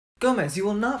Gomez, you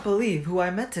will not believe who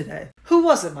I met today. Who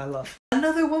was it, my love?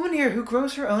 Another woman here who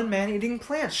grows her own man-eating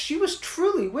plants. She was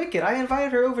truly wicked. I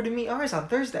invited her over to meet ours on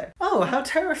Thursday. Oh, how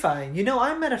terrifying. You know,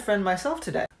 I met a friend myself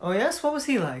today. Oh yes? What was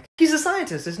he like? He's a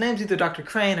scientist. His name's either Dr.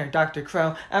 Crane or Dr.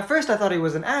 Crow. At first I thought he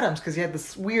was an Addams because he had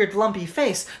this weird lumpy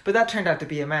face, but that turned out to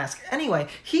be a mask. Anyway,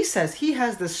 he says he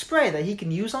has this spray that he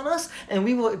can use on us, and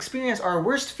we will experience our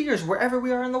worst fears wherever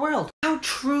we are in the world. How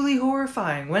truly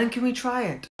horrifying. When can we try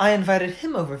it? I invited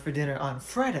him over for dinner on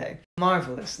Friday.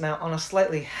 Marvelous. Now, on a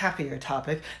slightly happier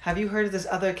topic, have you heard of this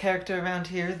other character around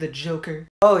here, the Joker?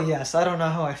 Oh yes, I don't know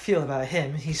how I feel about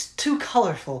him. He's too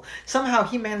colorful. Somehow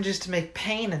he manages to make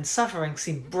pain and suffering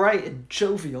seem bright and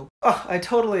jovial. Oh, I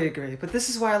totally agree, but this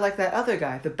is why I like that other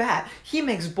guy, the Bat. He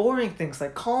makes boring things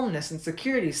like calmness and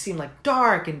security seem like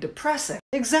dark and depressing.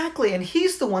 Exactly, and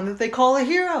he's the one that they call a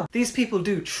hero. These people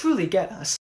do truly get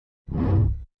us.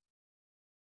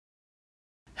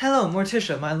 Hello,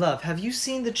 Morticia, my love. Have you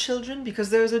seen the children?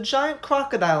 Because there is a giant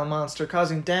crocodile monster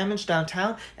causing damage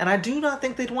downtown, and I do not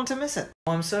think they'd want to miss it.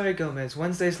 Oh, I'm sorry, Gomez.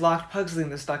 Wednesday's locked Pugsley in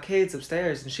the stockades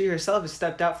upstairs, and she herself has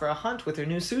stepped out for a hunt with her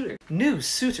new suitor. New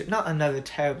suitor? Not another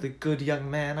terribly good young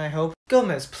man, I hope.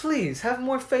 Gomez, please, have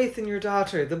more faith in your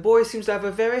daughter. The boy seems to have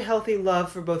a very healthy love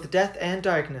for both death and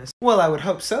darkness. Well, I would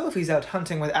hope so if he's out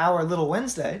hunting with our little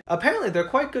Wednesday. Apparently, they're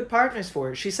quite good partners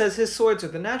for it. She says his swords are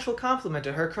the natural complement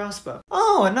to her crossbow.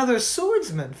 Oh, another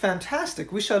swordsman.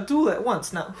 Fantastic. We shall duel at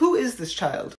once. Now, who is this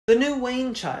child? The new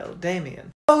Wayne child,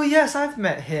 Damien. Oh yes, I've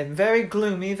met him. Very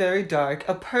gloomy, very dark.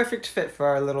 A perfect fit for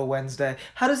our little Wednesday.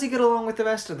 How does he get along with the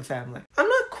rest of the family? I'm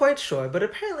not quite sure, but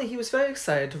apparently he was very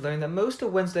excited to learn that most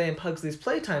of Wednesday and Pugsley's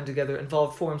playtime together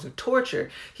involved forms of torture.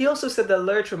 He also said that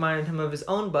Lurch reminded him of his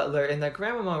own butler and that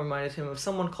Grandmama reminded him of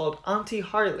someone called Auntie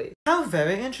Harley. How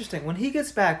very interesting. When he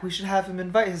gets back, we should have him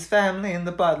invite his family and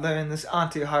the butler and this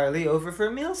Auntie Harley over for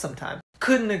a meal sometime.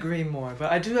 Couldn't agree more,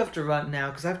 but I do have to run now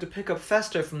because I have to pick up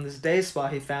Fester from this day spa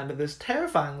he found at this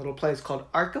terrifying little place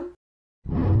called Arkham.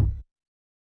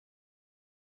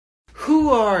 Who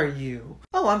are you?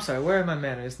 Oh, I'm sorry, where are my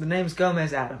manners? The name's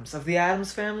Gomez Addams, of the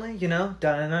Addams family, you know?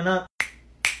 Da-na-na-na.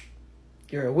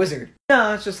 You're a wizard.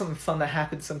 No, it's just something fun that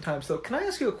happens sometimes. So, can I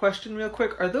ask you a question real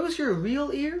quick? Are those your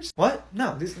real ears? What?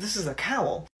 No, this is a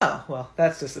cowl. Oh, well,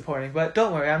 that's disappointing. But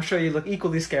don't worry, I'm sure you look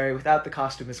equally scary without the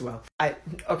costume as well.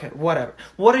 Okay, whatever.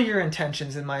 What are your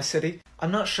intentions in my city?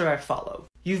 I'm not sure I follow.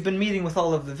 You've been meeting with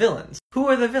all of the villains. Who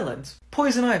are the villains?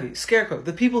 Poison Ivy, Scarecrow,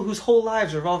 the people whose whole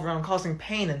lives revolve around causing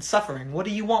pain and suffering. What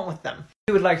do you want with them?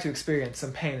 We would like to experience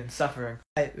some pain and suffering.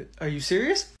 Are you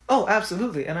serious? Oh,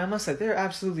 absolutely, and I must say, they're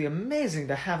absolutely amazing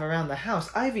to have around the house.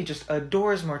 Ivy just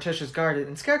adores Morticia's garden,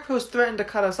 and Scarecrow's threatened to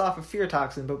cut us off a fear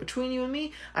toxin, but between you and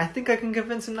me, I think I can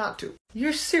convince him not to.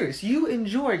 You're serious? You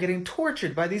enjoy getting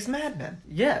tortured by these madmen?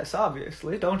 Yes,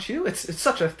 obviously, don't you? It's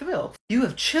such a thrill. You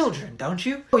have children, don't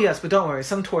you? Oh yes, but don't worry,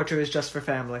 some torture is just for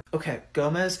family. Okay,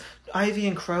 Gomez, Ivy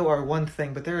and Crow are one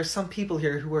thing, but there are some people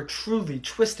here who are truly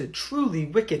twisted, truly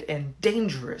wicked, and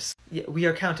dangerous. Yeah, we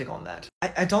are counting on that.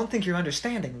 I don't think you're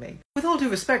understanding me. With all due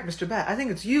respect, Mr. Bat, I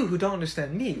think it's you who don't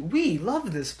understand me. We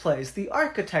love this place. The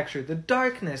architecture, the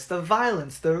darkness, the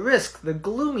violence, the risk, the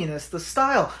gloominess, the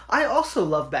style. I also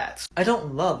love bats. I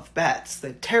don't love bats.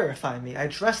 They terrify me. I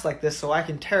dress like this so I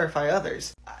can terrify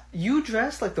others. You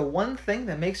dress like the one thing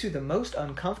that makes you the most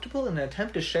uncomfortable in an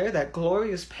attempt to share that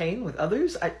glorious pain with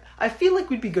others? I feel like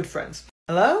we'd be good friends.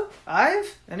 Hello?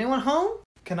 Ive? Anyone home?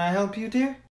 Can I help you,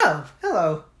 dear? Oh,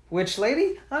 hello. Witch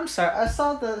lady? I'm sorry, I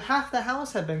saw that half the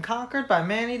house had been conquered by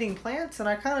man-eating plants, and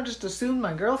I kind of just assumed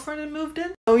my girlfriend had moved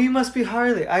in. Oh, you must be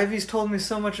Harley. Ivy's told me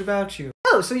so much about you.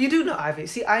 Oh, so you do know Ivy.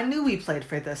 See, I knew we played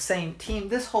for the same team.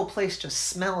 This whole place just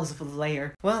smells of a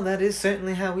lair. Well, that is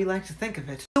certainly how we like to think of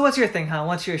it. So what's your thing, huh?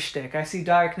 What's your shtick? I see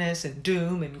darkness and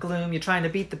doom and gloom. You're trying to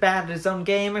beat the Bat at his own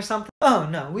game or something? Oh,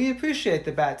 no, we appreciate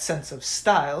the Bat's sense of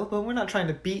style, but we're not trying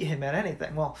to beat him at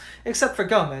anything. Well, except for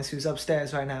Gomez, who's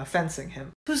upstairs right now fencing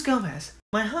him. Who's Gomez?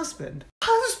 My husband.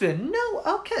 Husband? No,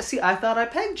 okay. See, I thought I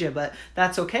pegged you, but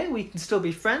that's okay. We can still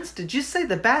be friends. Did you say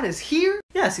the Bat is here?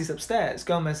 Yes, he's upstairs.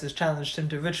 Gomez has challenged him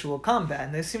to ritual combat,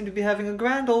 and they seem to be having a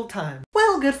grand old time.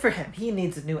 Well, good for him. He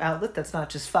needs a new outlet that's not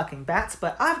just fucking bats,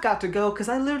 but I've got to go because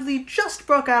I literally just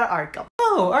broke out of Arkham.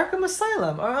 Oh, Arkham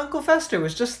Asylum. Our Uncle Fester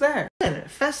was just there. Wait a minute,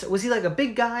 Fester, was he like a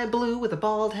big guy, blue, with a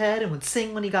bald head, and would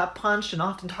sing when he got punched and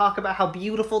often talk about how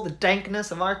beautiful the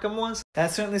dankness of Arkham was?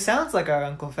 That certainly sounds like our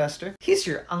Uncle Fester. He's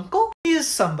your uncle? He is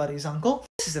somebody's uncle.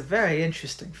 This is a very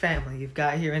interesting family you've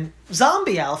got here. And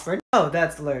Zombie Alfred. Oh,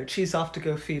 that's Lurch. He's off to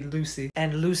go feed Lucy.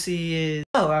 And Lucy is...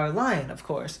 oh, our lion, of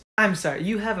course. I'm sorry,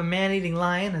 you have a man-eating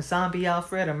lion, a zombie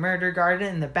Alfred, a murder garden,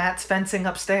 and the Bat's fencing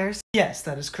upstairs? Yes,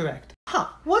 that is correct. Huh,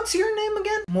 what's your name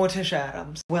again? Morticia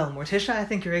Addams. Well, Morticia, I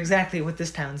think you're exactly what this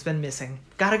town's been missing.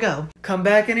 Gotta go. Come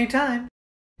back anytime.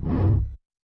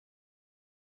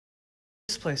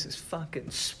 This place is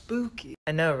fucking spooky.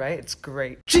 I know, right? It's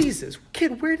great. Jesus,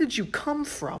 kid, where did you come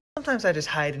from? Sometimes I just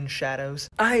hide in shadows.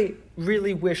 I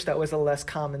really wish that was a less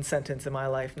common sentence in my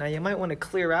life. Now, you might want to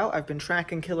clear out. I've been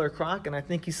tracking Killer Croc, and I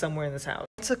think he's somewhere in this house.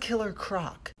 What's a Killer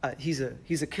Croc? He's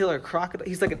a killer crocodile.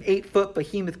 He's like an 8-foot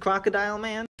behemoth crocodile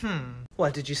man.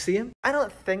 What, did you see him? I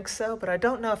don't think so, but I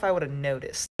don't know if I would have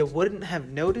noticed. I wouldn't have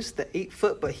noticed the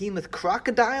 8-foot behemoth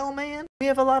crocodile man? We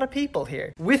have a lot of people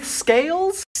here. With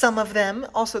scales? Some of them.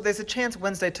 Also, there's a chance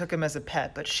Wednesday took him as a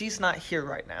pet, but she's not here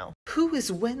right now. Who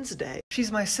is Wednesday?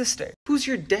 She's my sister. Who's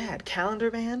your dad? Calendar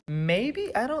man?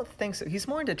 Maybe? I don't think so. He's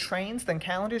more into trains than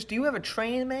calendars. Do you have a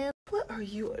train man? What are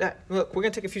you? Look, we're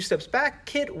gonna take a few steps back.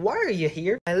 Kid, why are you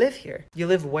here? I live here. You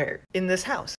live where? In this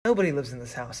house. Nobody lives in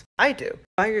this house. I do.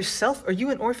 By yourself? Are you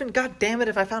an orphan? God damn it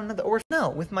if I found another orphan. No,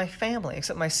 with my family,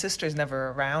 except my sister's never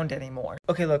around anymore.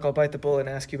 Okay, look, I'll bite the bullet and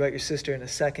ask you about your sister in a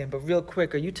second, but real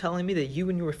quick, are you telling me that you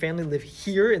and your family live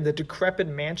here in the decrepit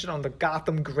mansion on the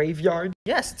Gotham graveyard?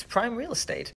 Yes, it's prime real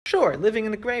estate. Sure, living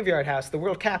in the graveyard house, the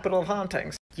world capital of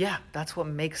hauntings. Yeah, that's what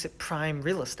makes it prime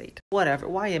real estate. Whatever,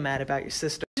 why are you mad about your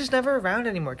sister? She's never around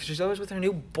anymore because she's always with her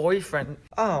new boyfriend.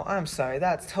 Oh, I'm sorry,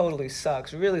 that totally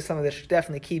sucks. Really something that should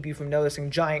definitely keep you from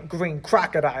noticing giant green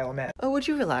crocodile men. Oh, would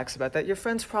you relax about that? Your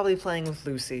friend's probably playing with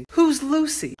Lucy. Who's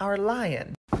Lucy? Our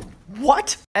lion.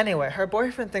 What? Anyway, her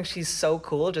boyfriend thinks she's so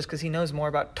cool just because he knows more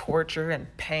about torture and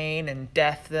pain and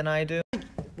death than I do.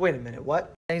 Wait a minute,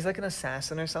 what? He's like an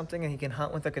assassin or something and he can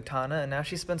hunt with a katana and now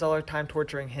she spends all her time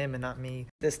torturing him and not me.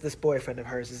 This boyfriend of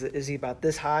hers, is he about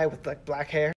this high with like black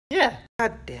hair? Yeah.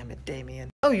 God damn it, Damien.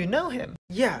 Oh, you know him?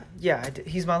 Yeah,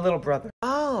 he's my little brother.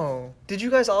 Oh, did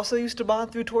you guys also used to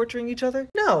bond through torturing each other?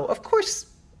 No, of course.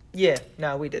 Yeah,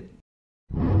 no, we did.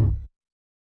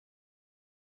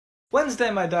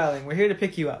 Wednesday, my darling, we're here to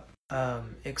pick you up.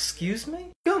 Excuse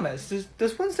me? Gomez,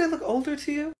 does Wednesday look older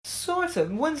to you? Sort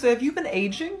of. Wednesday, have you been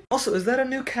aging? Also, is that a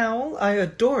new cowl? I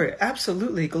adore it.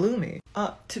 Absolutely gloomy.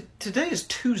 Today is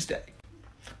Tuesday.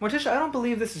 Morticia, I don't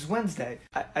believe this is Wednesday.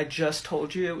 I just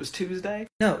told you it was Tuesday.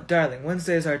 No, darling,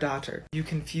 Wednesday is our daughter. You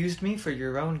confused me for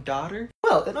your own daughter?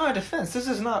 Well, in our defense, this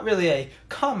is not really a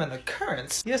common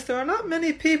occurrence. Yes, there are not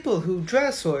many people who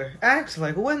dress or act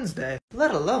like Wednesday,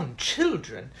 let alone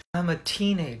children. I'm a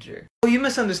teenager. Oh, you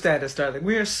misunderstand us, darling.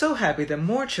 We are so happy that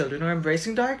more children are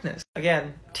embracing darkness.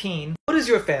 Again, teen. What is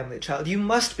your family, child? You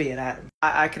must be an Addams.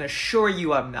 I can assure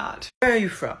you I'm not. Where are you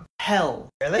from? Hell.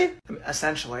 Really? I mean,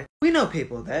 essentially. We know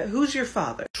people there. Who's your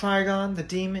father? Trigon, the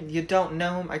demon? You don't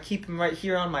know him? I keep him right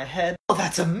here on my head. Oh,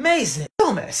 that's amazing!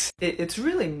 Gomez! It's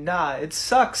really not. It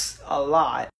sucks a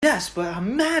lot. Yes, but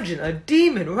imagine a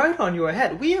demon right on your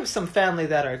head. We have some family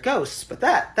that are ghosts, but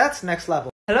that's next level.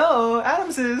 Hello,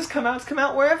 Addamses, come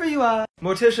out wherever you are.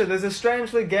 Morticia, there's a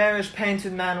strangely garish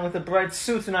painted man with a bright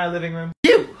suit in our living room.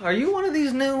 Are you one of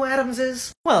these new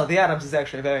Addamses? Well, the Addams is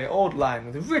actually a very old line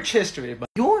with a rich history, but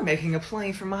you're making a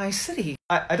play for my city.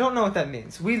 I don't know what that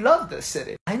means. We love this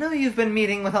city. I know you've been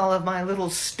meeting with all of my little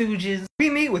stooges. We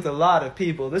meet with a lot of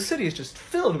people. The city is just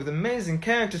filled with amazing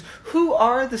characters. Who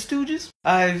are the stooges?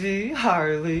 Ivy,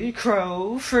 Harley,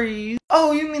 Crow, Freeze.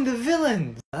 Oh, you mean the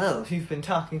villains? Oh, you've been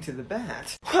talking to the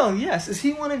Bat. Well, yes, is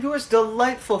he one of yours?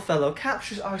 Delightful fellow,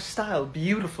 captures our style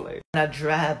beautifully. A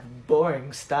drab,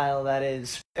 boring style, that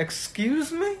is.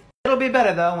 Excuse me? It'll be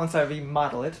better though once I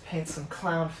remodel it, paint some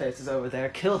clown faces over there,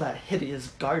 kill that hideous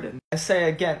garden. I say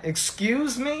again,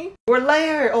 excuse me? Your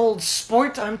lair, old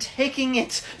sport, I'm taking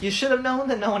it. You should have known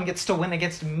that no one gets to win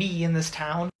against me in this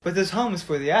town. But this home is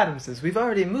for the Addamses. We've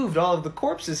already moved all of the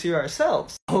corpses here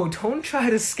ourselves. Oh, don't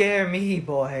try to scare me,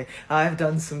 boy. I've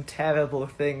done some terrible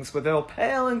things, but they'll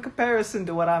pale in comparison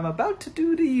to what I'm about to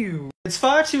do to you. It's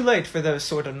far too late for those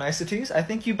sort of niceties. I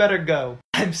think you better go.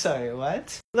 I'm sorry,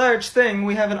 what? Large thing,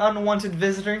 we have an unwanted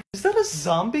visitor. Is that a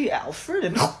zombie Alfred?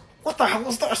 And what the hell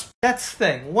is this? That's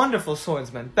Thing, wonderful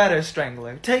swordsman, better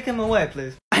strangler. Take him away,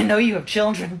 please. I know you have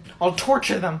children. I'll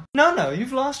torture them. No,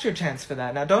 you've lost your chance for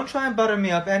that. Now don't try and butter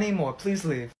me up anymore. Please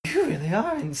leave. You really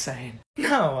are insane.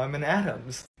 No, I'm an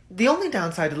Addams. The only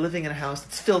downside to living in a house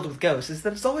that's filled with ghosts is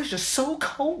that it's always just so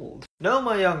cold. No,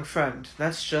 my young friend,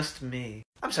 that's just me.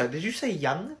 I'm sorry, did you say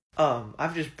young?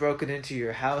 I've just broken into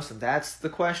your house and that's the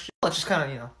question? Well, it's just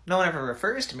kind of, no one ever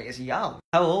refers to me as young.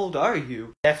 How old are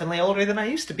you? Definitely older than I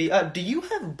used to be. Do you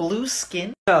have blue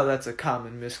skin? Oh, that's a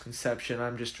common misconception.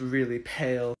 I'm just really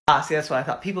pale. See, that's what I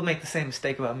thought. People make the same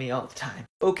mistake about me all the time.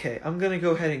 Okay, I'm gonna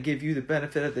go ahead and give you the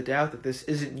benefit of the doubt that this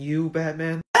isn't you,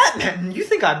 Batman. Batman? You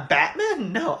think I'm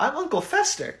Batman? No, I'm Uncle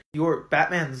Fester. You're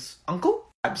Batman's uncle?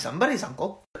 I'm somebody's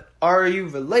uncle. Are you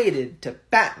related to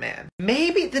Batman?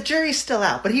 Maybe the jury's still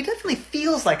out, but he definitely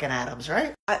feels like an Addams,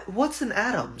 right? What's an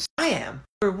Addams? I am.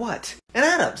 Or what? An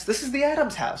Addams. This is the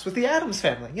Addams house with the Addams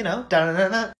family,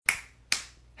 Da-da-da-da.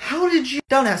 How did you...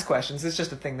 Don't ask questions, it's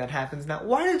just a thing that happens now.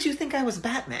 Why did you think I was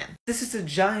Batman? This is a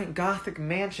giant gothic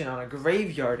mansion on a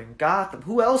graveyard in Gotham.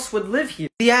 Who else would live here?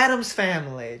 The Addams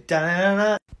family.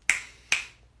 Da-da-da-da.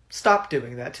 Stop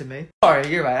doing that to me. Sorry,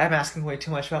 you're right, I'm asking way too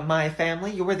much about my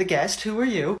family. You were the guest, who are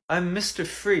you? I'm Mr.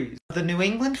 Freeze. The New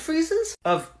England Freezes?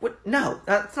 What? No,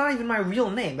 that's not even my real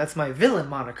name, that's my villain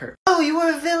moniker. Oh, you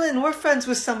were a villain, we're friends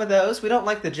with some of those. We don't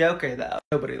like the Joker, though.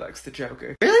 Nobody likes the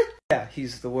Joker. Really? Yeah,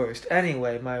 he's the worst.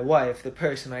 Anyway, my wife, the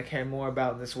person I care more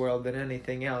about in this world than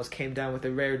anything else, came down with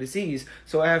a rare disease,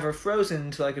 so I have her frozen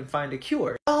until I can find a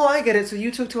cure. Oh, I get it, so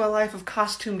you took to a life of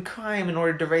costumed crime in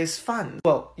order to raise funds.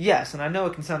 Well, yes, and I know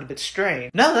it can sound a bit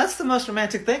strange. No, that's the most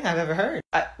romantic thing I've ever heard.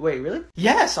 Wait, really?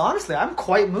 Yes, honestly, I'm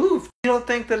quite moved. You don't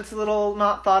think that it's a little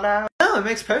not thought out? No, it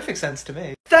makes perfect sense to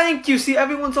me. Thank you! See,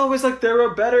 everyone's always like, there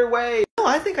are better ways. No,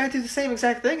 I think I'd do the same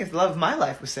exact thing if the love of my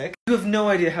life was sick. You have no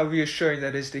idea how reassuring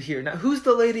that is to hear. Now, who's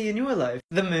the lady in your life?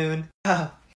 The moon.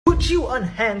 Would you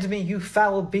unhand me, you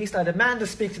foul beast? I demand to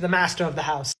speak to the master of the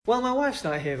house. Well, my wife's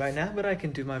not here right now, but I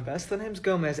can do my best. The name's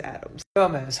Gomez Addams.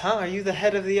 Gomez, huh? Are you the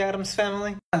head of the Addams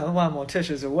family? Oh, while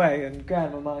Morticia's away and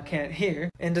Grandmama can't hear.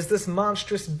 And does this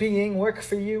monstrous being work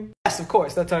for you? Yes, of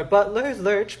course, that's our butler,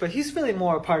 Lurch, but he's really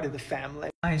more a part of the family.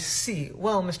 I see.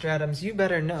 Well, Mr. Addams, you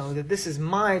better know that this is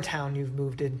my town you've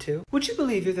moved into. Would you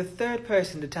believe you're the third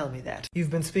person to tell me that? You've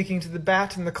been speaking to the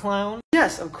Bat and the Clown?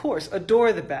 Yes, of course,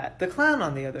 adore the Bat. The Clown,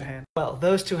 on the other hand. Well,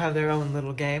 those two have their own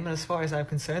little game, and as far as I'm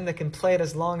concerned, they can play it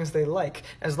as long as they like,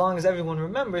 as long as everyone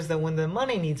remembers that when the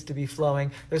money needs to be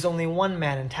flowing, there's only one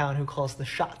man in town who calls the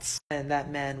shots. And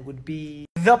that man would be...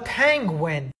 the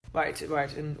Penguin! Right,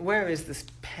 and where is this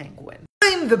Penguin?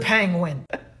 I'm the Penguin!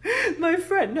 My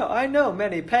friend, no, I know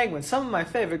many penguins. Some of my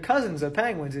favorite cousins are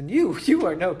penguins, and you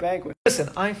are no penguin. Listen,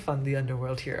 I fund the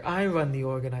underworld here. I run the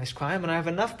organized crime, and I have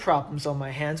enough problems on my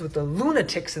hands with the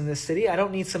lunatics in this city. I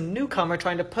don't need some newcomer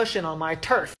trying to push in on my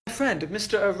turf. My friend,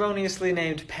 Mr. Erroneously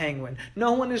named Penguin,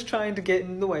 no one is trying to get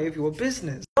in the way of your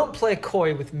business. Don't play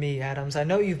coy with me, Addams. I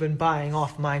know you've been buying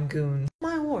off my goons.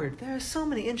 My word, there are so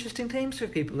many interesting names for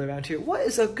people around here. What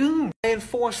is a goon? My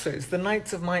enforcers, the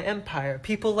knights of my empire,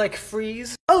 people like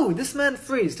Freeze. Oh, this man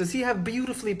Freeze, does he have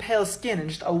beautifully pale skin and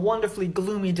just a wonderfully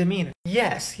gloomy demeanor?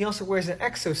 Yes, he also wears an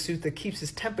exosuit that keeps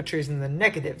his temperatures in the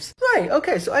negatives. Right,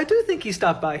 okay, so I do think he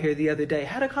stopped by here the other day,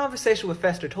 had a conversation with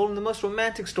Fester, told him the most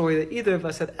romantic story that either of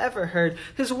us had ever heard.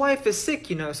 His wife is sick,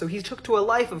 so he took to a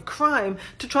life of crime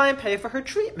to try and pay for her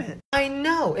treatment. I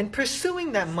know, and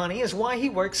pursuing that money is why he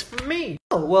works for me.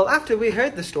 Oh, well, after we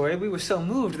heard the story, we were so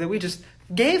moved that we just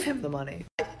gave him the money.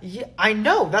 Yeah, I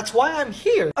know, that's why I'm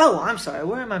here. Oh, I'm sorry,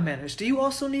 where are my manners? Do you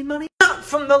also need money? Not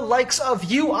from the likes of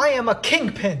you, I am a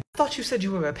kingpin. I thought you said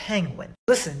you were a penguin.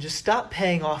 Listen, just stop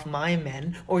paying off my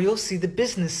men, or you'll see the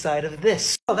business side of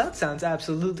this. Oh, that sounds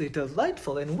absolutely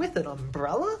delightful, and with an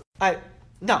umbrella?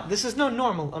 No, this is no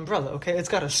normal umbrella, okay? It's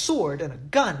got a sword and a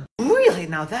gun. Really?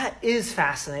 Now that is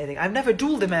fascinating. I've never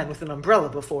dueled a man with an umbrella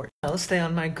before. I'll stay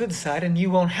on my good side and you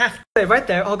won't have to. Stay right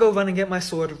there, I'll go run and get my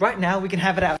sword. Right now, we can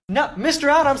have it out. No,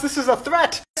 Mr. Addams, this is a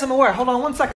threat! Yes, I'm aware. Hold on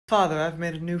 1 second. Father, I've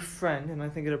made a new friend, and I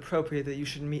think it appropriate that you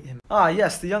should meet him. Ah,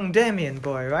 yes, the young Damien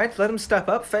boy, right? Let him step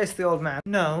up, face the old man.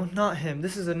 No, not him.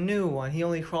 This is a new one. He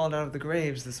only crawled out of the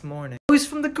graves this morning. Oh, he's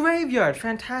from the graveyard.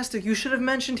 Fantastic. You should have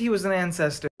mentioned he was an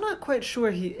ancestor. I'm not quite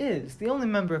sure he is. The only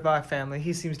member of our family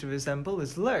he seems to resemble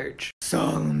is Lurch.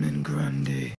 Solomon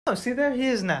Grundy. Oh, see, there he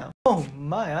is now. Oh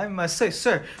my, I must say,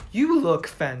 sir, you look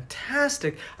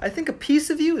fantastic. I think a piece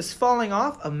of you is falling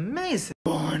off. Amazing.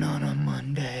 Born on a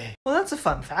Monday. Well, that's a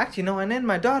fun fact. I named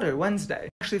my daughter Wednesday.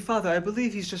 Actually, Father, I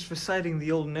believe he's just reciting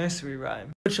the old nursery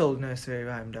rhyme. Which old nursery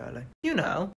rhyme, darling? You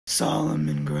know.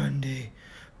 Solomon Grundy.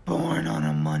 Born on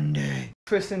a Monday.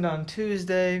 Christened on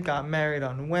Tuesday, got married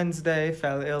on Wednesday,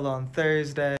 fell ill on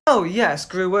Thursday. Oh yes,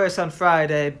 grew worse on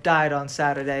Friday, died on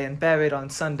Saturday, and buried on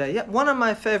Sunday. Yep, one of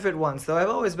my favorite ones, though I've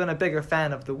always been a bigger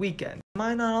fan of The Weekend. Am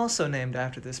I not also named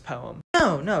after this poem?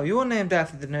 No, you were named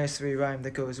after the nursery rhyme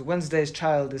that goes, Wednesday's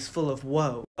child is full of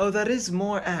woe. Oh, that is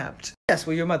more apt. Yes,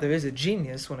 well, your mother is a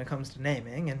genius when it comes to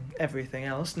naming and everything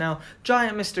else. Now,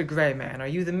 Giant Mr. Greyman, are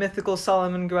you the mythical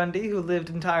Solomon Grundy who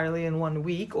lived entirely in 1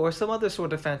 week, or some other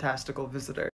sort of fantastical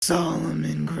visitor?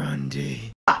 Solomon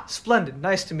Grundy. Ah, splendid.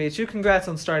 Nice to meet you. Congrats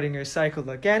on starting your cycle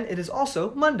again. It is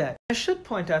also Monday. I should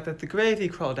point out that the grave he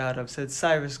crawled out of said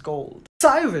Cyrus Gold.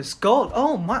 Cyrus Gold?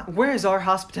 Oh my, where's our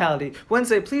hospitality?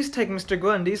 Wednesday, please take Mr.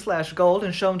 Grundy/Gold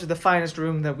and show him to the finest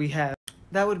room that we have.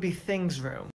 That would be Thing's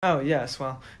room. Oh, yes,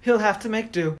 well, he'll have to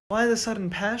make do. Why the sudden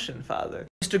passion, father?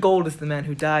 Mr. Gold is the man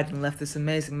who died and left this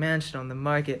amazing mansion on the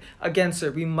market. Again, sir,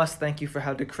 we must thank you for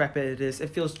how decrepit it is.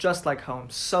 It feels just like home,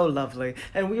 so lovely,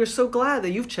 and we are so glad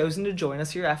that you've chosen to join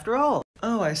us here after all.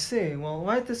 Oh, I see. Well,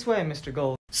 right this way, Mr.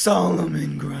 Gold.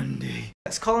 Solomon Grundy.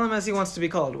 Let's call him as he wants to be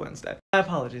called, Wednesday. My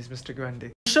apologies, Mr.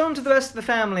 Grundy. Show him to the rest of the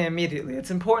family immediately.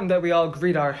 It's important that we all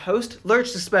greet our host,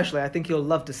 Lurch especially. I think you'll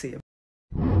love to see him.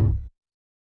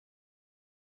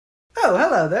 Oh,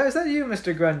 hello there. Is that you,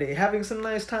 Mr. Grundy? Having some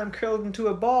nice time curled into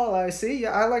a ball, I see.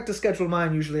 Yeah, I like to schedule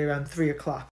mine usually around 3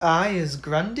 o'clock. I is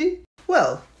Grundy?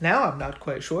 Well, now I'm not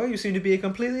quite sure. You seem to be a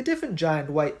completely different giant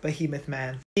white behemoth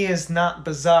man. He is not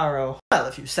bizarro. Well,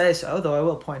 if you say so, though I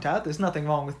will point out there's nothing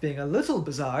wrong with being a little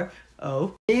bizarre.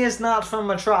 Oh, he is not from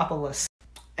Metropolis.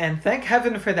 And thank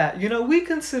heaven for that. You know, we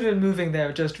considered moving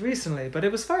there just recently, but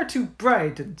it was far too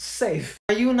bright and safe.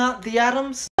 Are you not the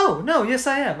Addams? Oh, no, yes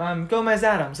I am. I'm Gomez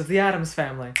Addams of the Addams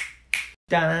family.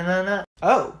 Da-na-na-na.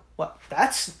 Oh, what?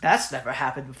 That's never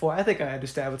happened before. I think I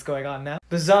understand what's going on now.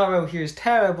 Bizarro hears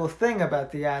terrible thing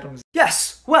about the Addams.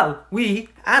 Yes, well, we,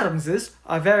 Addamses,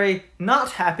 are very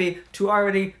not happy to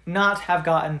already not have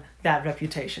gotten that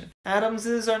reputation.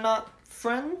 Addamses are not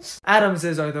friends?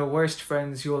 Addamses are the worst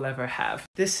friends you'll ever have.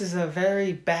 This is a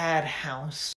very bad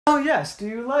house. Oh yes, do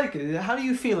you like it? How do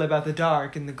you feel about the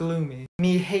dark and the gloomy?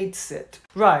 Me hates it.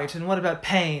 Right, and what about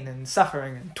pain and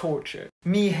suffering and torture?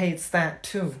 Me hates that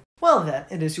too. Well then,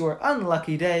 it is your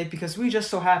unlucky day because we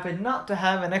just so happen not to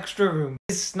have an extra room.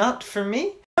 It's not for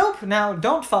me? Nope, now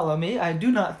don't follow me. I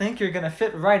do not think you're gonna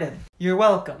fit right in. You're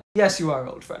welcome. Yes, you are,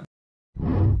 old friend.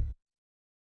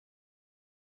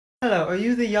 Hello, are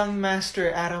you the young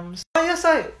Master Addams? Oh, yes,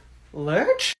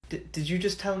 Lurch? Did you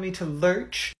just tell me to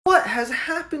lurch? What has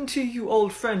happened to you,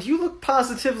 old friend? You look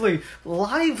positively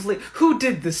lively. Who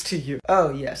did this to you?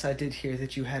 Oh, yes, I did hear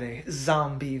that you had a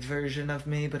zombie version of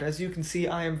me, but as you can see,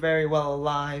 I am very well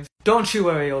alive. Don't you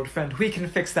worry, old friend. We can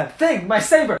fix that thing, my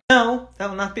saber! No, that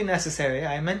will not be necessary.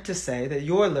 I meant to say that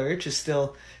your Lurch is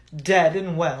still dead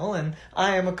and well, and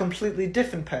I am a completely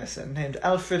different person named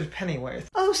Alfred Pennyworth.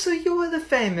 Oh, so you're the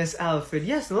famous Alfred.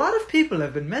 Yes, a lot of people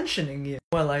have been mentioning you.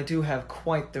 Well, I do have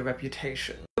quite the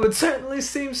reputation. It would certainly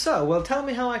seem so. Well, tell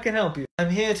me how I can help you. I'm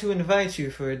here to invite you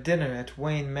for a dinner at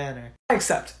Wayne Manor.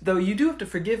 Except, though you do have to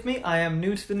forgive me, I am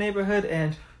new to the neighborhood,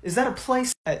 and is that a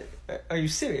place? Are you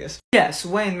serious? Yes,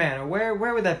 Wayne Manor. Where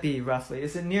would that be, roughly?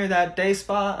 Is it near that day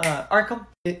spa, Arkham?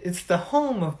 It's the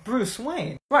home of Bruce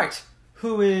Wayne. Right.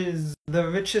 Who is the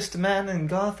richest man in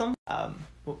Gotham?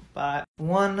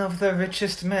 One of the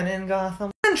richest men in Gotham.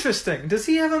 Interesting. Does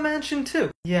he have a mansion too?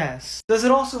 Yes. Does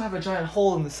it also have a giant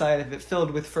hole in the side of it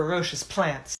filled with ferocious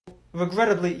plants?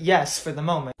 Regrettably, yes, for the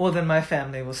moment. Well, then my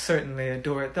family will certainly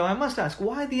adore it, though I must ask,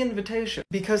 why the invitation?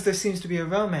 Because there seems to be a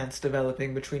romance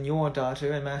developing between your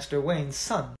daughter and Master Wayne's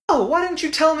son. Oh, why didn't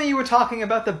you tell me you were talking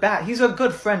about the Bat? He's a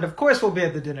good friend. Of course we'll be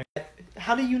at the dinner.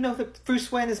 How do you know that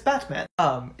Bruce Wayne is Batman?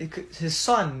 His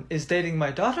son is dating my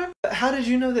daughter? How did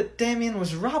you know that Damian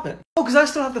was Robin? Oh, because I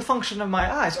still have the function of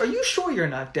my eyes. Are you sure you're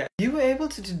not dead? You were able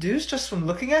to deduce just from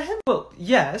looking at him? Well,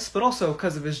 yes, but also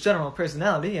because of his general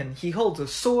personality, and he holds a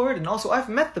sword, and also I've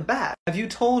met the Bat. Have you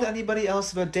told anybody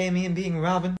else about Damian being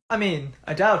Robin? I mean,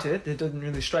 I doubt it. It doesn't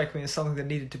really strike me as something that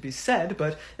needed to be said,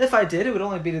 but if I did, it would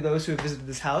only be to those who have visited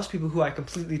this house, people who I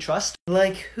completely trust.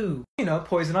 Like who? You know,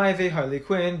 Poison Ivy, Harley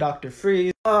Quinn, Dr.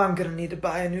 Freeze. Oh, I'm gonna need to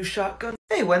buy a new shotgun.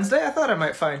 Hey, Wednesday, I thought I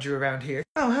might find you around here.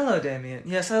 Oh, hello, Damien.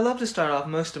 Yes, I love to start off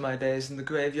most of my days in the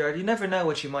graveyard. You never know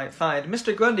what you might find.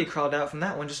 Mr. Grundy crawled out from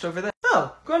that one just over there.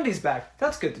 Oh, Grundy's back.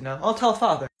 That's good to know. I'll tell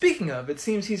Father. Speaking of, it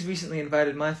seems he's recently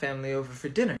invited my family over for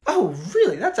dinner. Oh,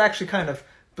 really? That's actually kind of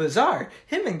bizarre.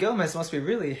 Him and Gomez must be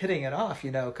really hitting it off,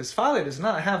 you know, because Father does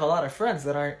not have a lot of friends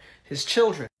that aren't his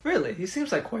children. Really, he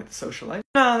seems like quite the socialite.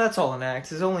 No, that's all an act.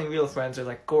 His only real friends are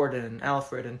like Gordon and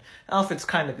Alfred's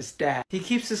kind of his dad. He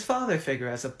keeps his father figure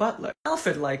as a butler.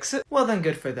 Alfred likes it. Well then,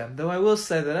 good for them. Though I will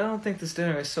say that I don't think this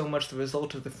dinner is so much the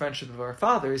result of the friendship of our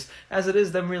fathers, as it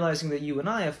is them realizing that you and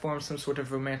I have formed some sort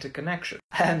of romantic connection.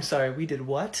 I'm sorry, we did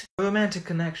what? A romantic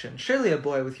connection. Surely a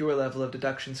boy with your level of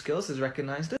deduction skills has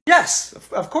recognized it. Yes,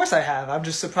 of course I have. I'm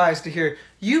just surprised to hear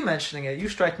you mentioning it. You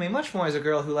strike me much more as a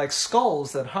girl who likes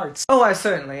skulls than hearts. Oh, I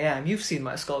certainly am. You've seen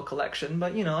my skull collection,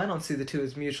 but you know, I don't see the two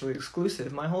as mutually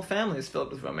exclusive. My whole family is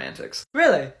filled with romantics.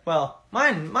 Really? Well,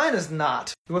 mine is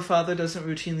not. Your father doesn't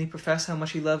routinely profess how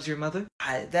much he loves your mother?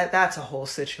 That's a whole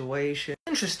situation.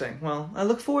 Interesting. Well, I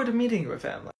look forward to meeting your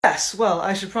family. Yes, well,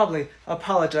 I should probably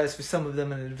apologize for some of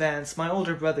them in advance. My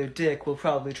older brother Dick will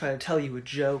probably try to tell you a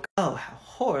joke. Oh, how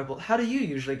horrible. How do you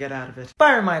usually get out of it?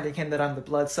 By reminding him that I'm the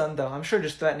blood son, though. I'm sure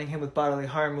just threatening him with bodily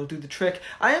harm will do the trick.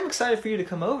 I am excited for you to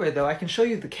come over, though. I can show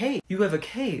you the cave. You have a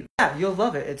cave. Yeah, you'll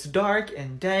love it. It's dark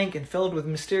and dank and filled with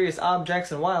mysterious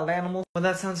objects and wild animals. Well,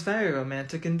 that sounds very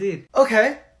romantic indeed.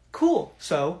 Okay. Cool.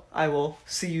 So, I will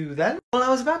see you then? Well, I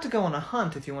was about to go on a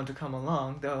hunt if you want to come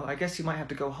along, though I guess you might have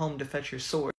to go home to fetch your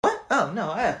sword. What? Oh,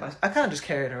 no, I kind of just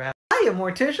carry it around. Hiya,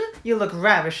 Morticia. You look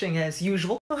ravishing as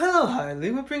usual. Oh, hello,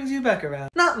 Harley. What brings you back around?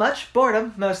 Not much.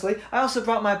 Boredom, mostly. I also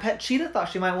brought my pet cheetah.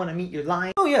 Thought she might want to meet your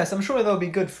lion. Oh, yes, I'm sure they'll be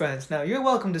good friends. Now, you're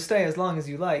welcome to stay as long as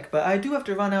you like, but I do have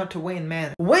to run out to Wayne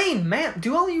Manor. Wayne Manor?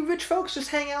 Do all you rich folks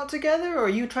just hang out together, or are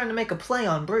you trying to make a play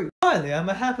on Bruce? Harley, I'm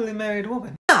a happily married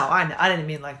woman. No, I didn't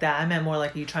mean like that. I meant more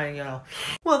like you trying, you know...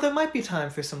 Well, there might be time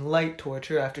for some light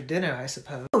torture after dinner, I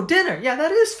suppose. Oh, dinner! Yeah,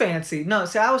 that is fancy. No,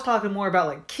 see, I was talking more about,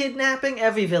 like, kidnapping.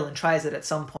 Every villain tries it at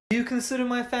some point. Do you consider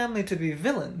my family to be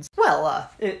villains? Well,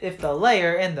 if the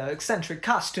layer and the eccentric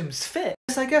costumes fit.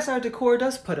 Yes, I guess our decor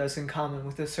does put us in common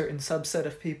with a certain subset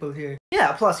of people here.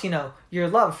 Yeah, plus, you know, your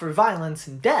love for violence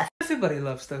and death. Everybody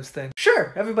loves those things.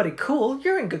 Sure, everybody cool.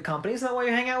 You're in good company. Isn't that why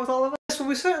you hang out with all of us? Yes, well,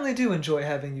 we certainly do enjoy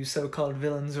having you so-called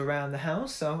villains around the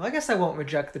house, so I guess I won't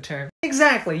reject the term.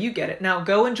 Exactly, you get it. Now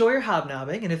go enjoy your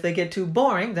hobnobbing, and if they get too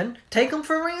boring, then take them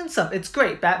for ransom. It's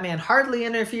great. Batman hardly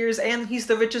interferes, and he's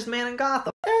the richest man in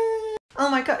Gotham. Oh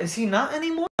my god, is he not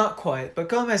anymore? Not quite, but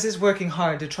Gomez is working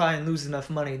hard to try and lose enough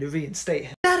money to reinstate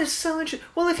him. That is so interesting.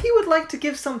 Well, if he would like to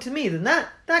give some to me, then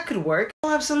that could work.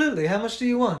 Oh, absolutely. How much do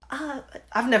you want?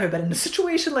 I've never been in a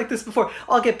situation like this before.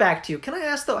 I'll get back to you. Can I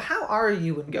ask, though, how are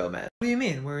you and Gomez? What do you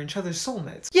mean? We're each other's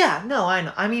soulmates. Yeah, no, I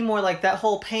know. I mean more like that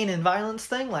whole pain and violence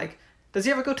thing. Like, does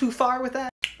he ever go too far with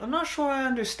that? I'm not sure I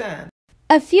understand.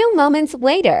 A few moments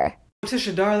later.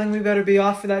 Tisha, darling, we better be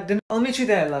off for that dinner. I'll meet you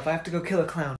there, love. I have to go kill a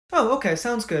clown. Oh, okay,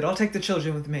 sounds good. I'll take the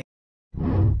children with me.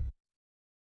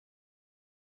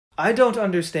 I don't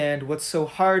understand what's so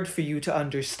hard for you to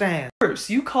understand.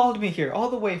 First, you called me here all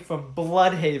the way from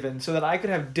Bloodhaven so that I could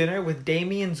have dinner with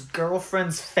Damien's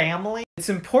girlfriend's family? It's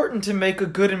important to make a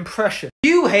good impression.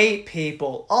 You hate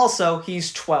people. Also,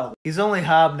 he's 12. He's only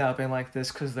hobnobbing like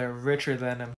this because they're richer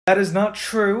than him. That is not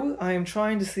true. I am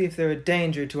trying to see if they're a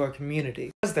danger to our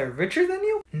community. Because they're richer than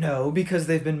you? No, because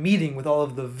they've been meeting with all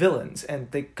of the villains,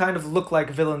 and they kind of look like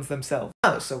villains themselves.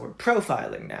 Oh, so we're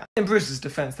profiling now. In Bruce's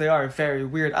defense, they are very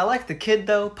weird. I like the kid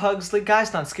though, Pugsley.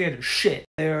 Guy's not scared of shit.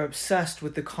 They are obsessed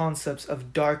with the concepts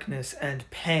of darkness and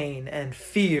pain and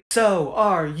fear. So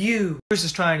are you. Bruce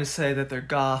is trying to say that they're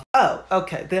goth. Oh,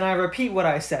 okay, then I repeat what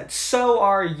I said. So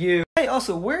are you. Hey,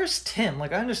 also, where's Tim?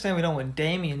 Like, I understand we don't want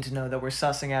Damien to know that we're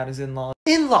sussing out his in-laws.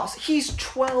 In-laws? He's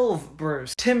 12,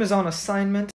 Bruce. Tim is on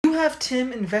assignment. You have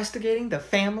Tim investigating the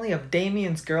family of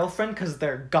Damien's girlfriend because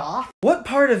they're goth? What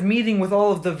part of meeting with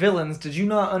all of the villains did you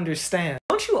not understand?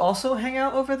 Don't you also hang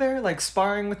out over there, like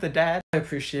sparring with the dad? I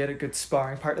appreciate a good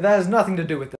sparring partner. That has nothing to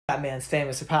do with it. That man's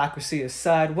famous hypocrisy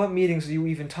aside, what meetings are you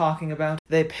even talking about?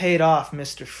 They paid off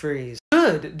Mr. Freeze.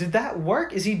 Good. Did that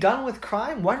work? Is he done with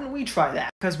crime? Why didn't we try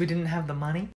that? Because we didn't have the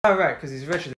money? Oh, right, because he's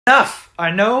richer. Enough!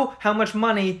 I know how much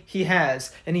money he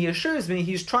has, and he assures me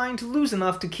he's trying to lose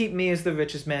enough to keep me as the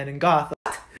richest man in Gotham.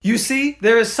 You see,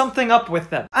 there is something up with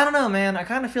them. I don't know, man. I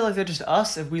kind of feel like they're just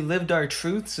us if we lived our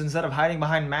truths instead of hiding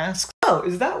behind masks. Oh,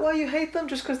 is that why you hate them?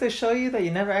 Just because they show you that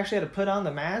you never actually had to put on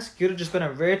the mask? You'd have just been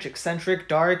a rich, eccentric,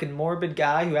 dark, and morbid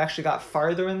guy who actually got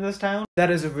farther in this town?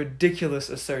 That is a ridiculous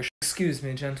assertion. Excuse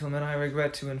me, gentlemen. I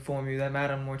regret to inform you that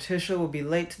Madame Morticia will be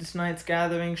late to tonight's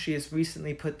gathering. She has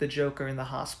recently put the Joker in the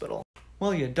hospital.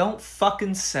 Well, you don't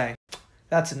fucking say.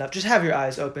 That's enough. Just have your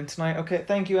eyes open tonight, okay?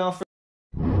 Thank you, Alfred.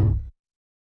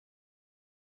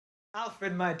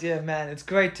 Alfred, my dear man, it's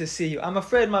great to see you. I'm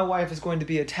afraid my wife is going to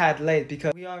be a tad late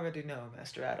because we already know,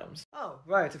 Master Addams. Oh,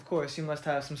 right, of course, you must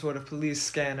have some sort of police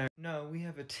scanner. No, we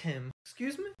have a Tim.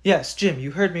 Excuse me? Yes, Jim,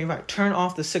 you heard me right. Turn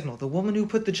off the signal. The woman who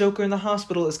put the Joker in the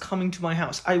hospital is coming to my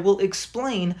house. I will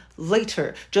explain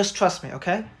later. Just trust me,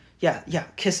 okay? Yeah,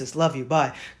 kisses, love you,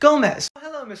 bye. Gomez! Oh,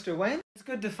 hello, Mr. Wayne. It's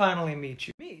good to finally meet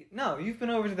you. Me? No, you've been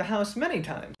over to the house many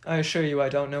times. I assure you I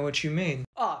don't know what you mean.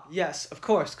 Ah, yes, of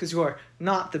course, because you're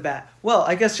not the Bat. Well,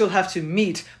 I guess you'll have to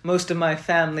meet most of my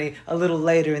family a little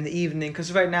later in the evening,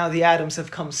 because right now the Addams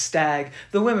have come stag.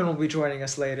 The women will be joining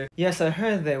us later. Yes, I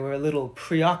heard they were a little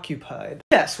preoccupied.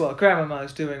 Yes, well,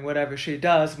 Grandmama's doing whatever she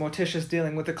does, Morticia's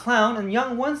dealing with the clown, and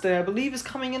young Wednesday, I believe, is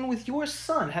coming in with your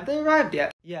son. Have they arrived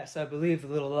yet? Yes, I believe the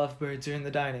little lovebirds are in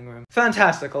the dining room.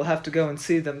 Fantastic, I'll have to go and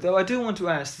see them. Though I do want to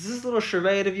ask, does this little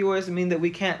charade of yours mean that we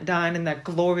can't dine in that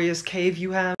glorious cave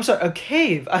you have? I'm sorry, a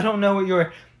cave? I don't know what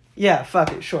you're... Yeah,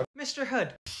 fuck it, sure. Mr.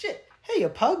 Hood. Shit. Hey, you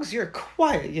pugs, you're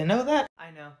quiet, you know that?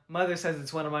 I know. Mother says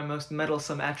it's one of my most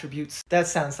meddlesome attributes. That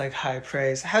sounds like high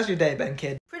praise. How's your day been,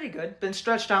 kid? Pretty good. Been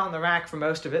stretched out on the rack for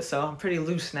most of it, so I'm pretty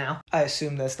loose now. I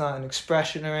assume that's not an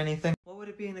expression or anything. What would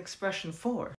it be an expression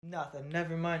for? Nothing,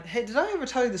 never mind. Hey, did I ever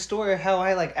tell you the story of how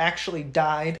I, actually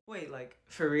died? Wait,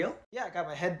 for real? Yeah, I got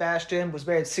my head bashed in, was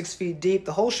buried 6 feet deep,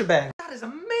 the whole shebang. That is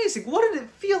amazing! What did it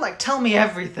feel like? Tell me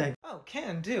everything! Oh,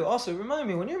 can do. Also, remind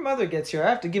me, when your mother gets here, I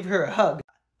have to give her a hug.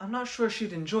 I'm not sure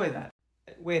she'd enjoy that.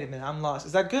 Wait a minute, I'm lost.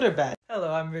 Is that good or bad?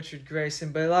 Hello, I'm Richard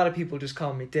Grayson, but a lot of people just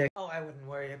call me Dick. Oh, I wouldn't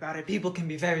worry about it. People can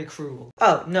be very cruel.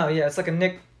 Oh, no, yeah, it's like a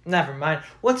nick... Never mind.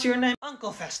 What's your name?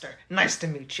 Uncle Fester. Nice to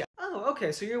meet you. Oh,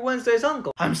 okay, so you're Wednesday's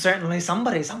uncle. I'm certainly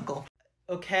somebody's uncle.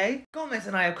 Okay? Gomez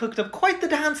and I have cooked up quite the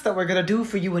dance that we're gonna do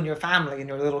for you and your family in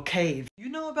your little cave. You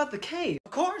know about the cave?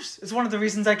 Of course! It's one of the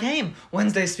reasons I came.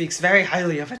 Wednesday speaks very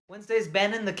highly of it. Wednesday's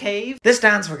been in the cave. This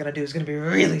dance we're gonna do is gonna be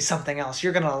really something else.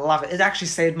 You're gonna love it. It actually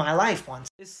saved my life once.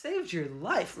 It saved your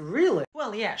life? Really?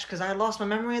 Well, yes, because I had lost my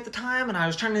memory at the time and I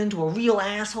was turning into a real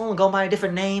asshole and going by a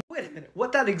different name. Wait a minute,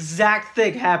 what that exact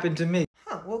thing happened to me?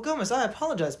 Huh, well, Gomez, I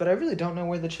apologize, but I really don't know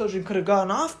where the children could have gone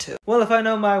off to. Well, if I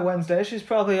know my Wednesday, she's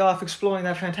probably off exploring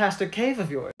that fantastic cave of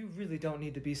yours. You really don't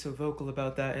need to be so vocal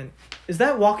about that, and... Is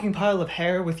that walking pile of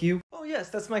hair with you? Oh yes,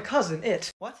 that's my cousin, It.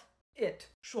 What? It.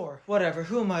 Sure, whatever,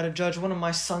 who am I to judge? One of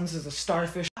my sons is a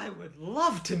starfish. I would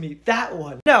love to meet that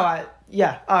one. No,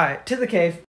 yeah, alright, to the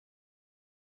cave.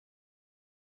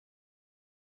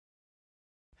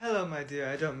 Hello, my dear,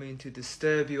 I don't mean to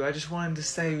disturb you. I just wanted to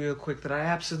say real quick that I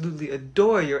absolutely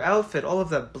adore your outfit. All of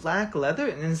that black leather,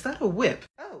 and is that a whip?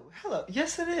 Oh, hello.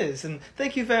 Yes, it is, and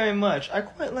thank you very much. I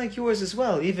quite like yours as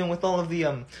well, even with all of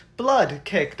the, blood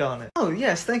caked on it. Oh,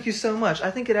 yes, thank you so much. I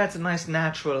think it adds a nice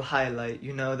natural highlight,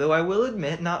 you know, though I will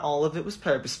admit not all of it was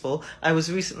purposeful. I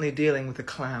was recently dealing with a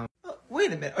clown. Oh,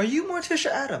 wait a minute, are you Morticia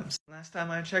Addams? Last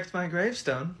time I checked my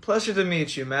gravestone. Pleasure to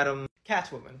meet you, Madam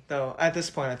Catwoman. Though, at this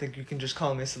point, I think you can just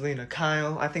call me Selena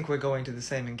Kyle. I think we're going to the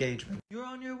same engagement. You're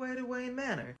on your way to Wayne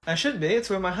Manor. I should be. It's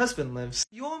where my husband lives.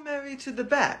 You're married to the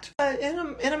Bat. In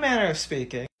a manner of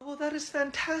speaking. Well, that is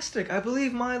fantastic. I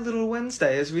believe my little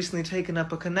Wednesday has recently taken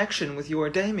up a connection with your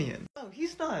Damien. Oh,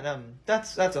 he's not,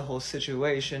 that's a whole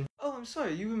situation. Oh, I'm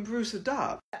sorry, you and Bruce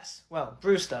adopt? Yes. Well,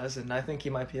 Bruce does, and I think he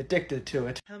might be addicted to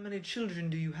it. How many children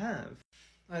do you have?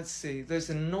 Let's see, there's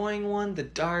the annoying one, the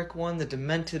dark one, the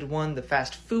demented one, the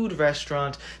fast food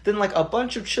restaurant, then a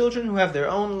bunch of children who have their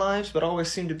own lives but always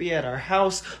seem to be at our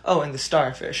house. Oh, and the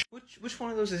starfish. Which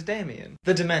one of those is Damien?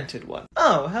 The demented one.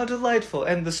 Oh, how delightful.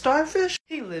 And the starfish?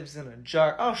 He lives in a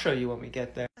jar. I'll show you when we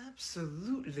get there.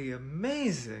 Absolutely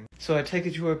amazing. So I take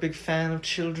it you are a big fan of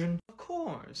children? Of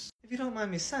course. If you don't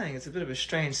mind me saying, it's a bit of a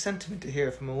strange sentiment to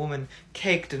hear from a woman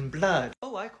caked in blood.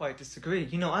 Oh, I quite disagree.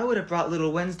 You know, I would have brought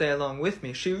little Wednesday along with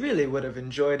me. She really would have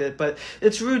enjoyed it, but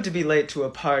it's rude to be late to a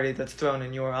party that's thrown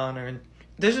in your honor, and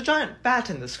there's a giant bat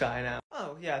in the sky now.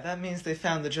 Oh, yeah, that means they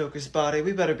found the Joker's body.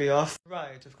 We better be off.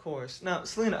 Right, of course. Now,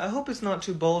 Selena, I hope it's not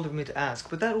too bold of me to ask,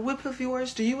 but that whip of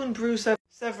yours, do you and Bruce have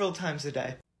several times a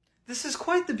day? This is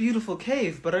quite the beautiful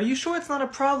cave, but are you sure it's not a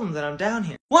problem that I'm down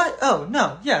here? What? Oh,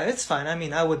 no, yeah, it's fine. I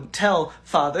mean, I wouldn't tell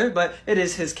Father, but it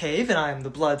is his cave, and I am the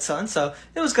blood son, so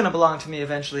it was gonna belong to me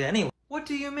eventually anyway. What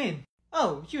do you mean?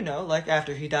 Oh, you know, like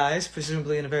after he dies,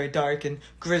 presumably in a very dark and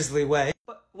grisly way.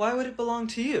 But why would it belong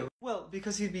to you? Well,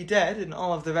 because he'd be dead, and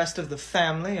all of the rest of the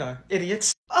family are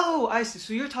idiots. Oh, I see,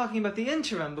 so you're talking about the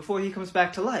interim before he comes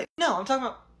back to life. No, I'm talking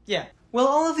about... yeah. Will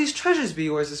all of these treasures be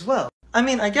yours as well? I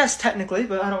mean, I guess technically,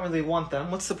 but I don't really want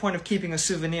them. What's the point of keeping a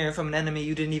souvenir from an enemy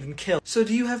you didn't even kill? So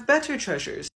do you have better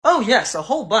treasures? Oh yes, a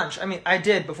whole bunch. I mean, I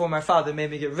did before my father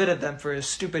made me get rid of them for his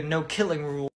stupid no-killing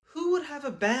rule. Who would have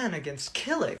a ban against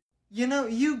killing? You know,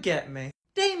 you get me.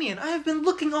 Damien, I have been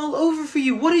looking all over for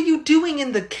you. What are you doing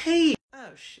in the cave? Oh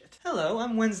shit. Hello,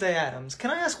 I'm Wednesday Addams.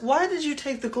 Can I ask, why did you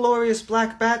take the glorious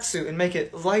black batsuit and make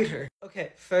it lighter?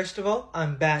 Okay, first of all,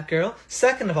 I'm Batgirl.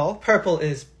 Second of all, purple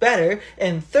is better.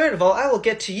 And third of all, I will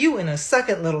get to you in a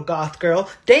second, little goth girl.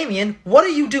 Damien, what are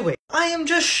you doing? I am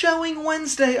just showing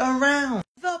Wednesday around.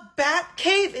 The Bat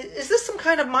Cave? Is this some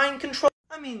kind of mind control?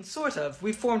 I mean, sort of.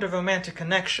 We formed a romantic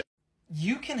connection.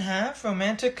 You can have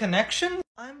romantic connection?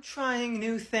 I'm trying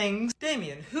new things.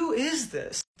 Damien, who is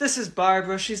this? This is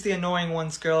Barbara. She's the annoying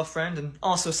one's girlfriend, and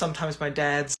also sometimes my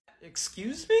dad's.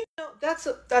 Excuse me? No,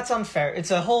 that's unfair.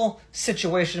 It's a whole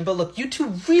situation, but look, you two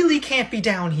really can't be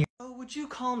down here. Oh, would you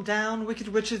calm down, Wicked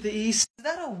Witch of the East? Is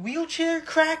that a wheelchair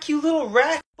crack, you little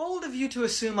rat? Bold of you to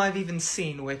assume I've even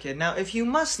seen Wicked. Now, if you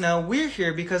must know, we're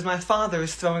here because my father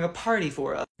is throwing a party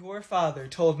for us. Your father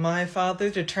told my father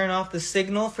to turn off the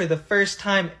signal for the first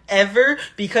time ever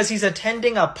because he's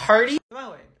attending a party?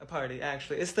 Throwing a party,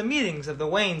 actually. It's the meetings of the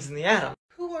Waynes and the Addams.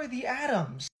 Who are the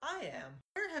Addams? I am.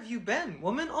 Where have you been,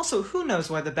 woman? Also, who knows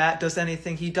why the Bat does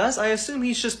anything he does? I assume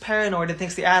he's just paranoid and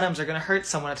thinks the Addams are gonna hurt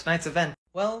someone at tonight's event.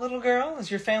 Well, little girl, is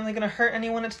your family gonna hurt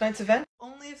anyone at tonight's event?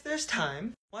 Only if there's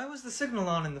time. Why was the signal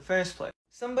on in the first place?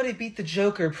 Somebody beat the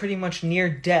Joker pretty much near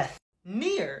death.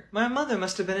 Near? My mother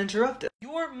must have been interrupted.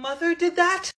 Your mother did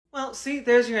that? Well, see,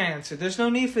 there's your answer. There's no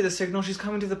need for the signal. She's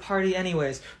coming to the party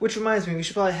anyways. Which reminds me, we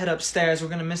should probably head upstairs. We're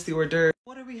gonna miss the hors d'oeuvres.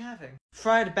 What are we having?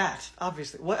 Fried bat,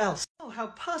 obviously. What else? Oh, how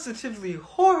positively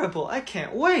horrible. I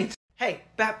can't wait. Hey,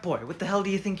 Bat Boy, what the hell do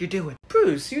you think you're doing?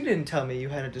 Bruce, you didn't tell me you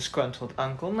had a disgruntled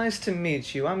uncle. Nice to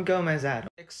meet you. I'm Gomez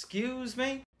Addams. Excuse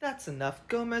me? That's enough.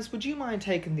 Gomez, would you mind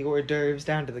taking the hors d'oeuvres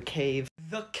down to the cave?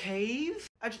 The cave?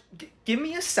 Give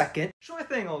me a second. Sure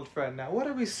thing, old friend. Now, what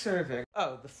are we serving?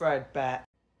 Oh, the fried bat.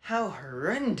 How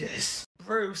horrendous.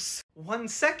 Bruce. 1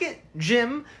 second.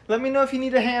 Jim, let me know if you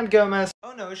need a hand, Gomez.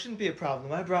 Oh no, it shouldn't be a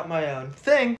problem. I brought my own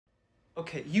thing.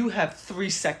 Okay, you have 3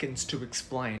 seconds to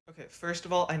explain. Okay, first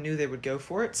of all, I knew they would go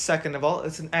for it. Second of all,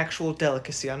 it's an actual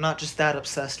delicacy. I'm not just that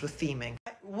obsessed with theming.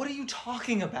 What are you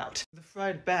talking about? The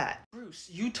fried bat. Bruce,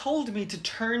 you told me to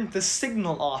turn the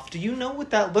signal off. Do you know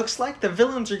what that looks like? The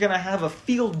villains are gonna have a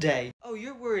field day. Oh,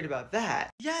 you're worried about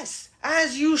that? Yes,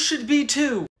 as you should be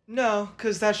too. No,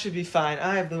 cause that should be fine.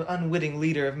 I have the unwitting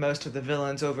leader of most of the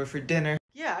villains over for dinner.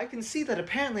 Yeah, I can see that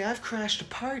apparently I've crashed a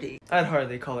party. I'd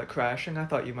hardly call it crashing. I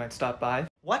thought you might stop by.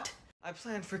 What? I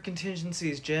plan for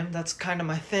contingencies, Jim. That's kind of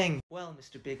my thing. Well,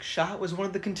 Mr. Big Shot, was one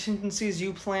of the contingencies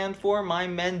you planned for my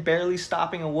men barely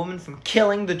stopping a woman from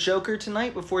killing the Joker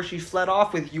tonight before she fled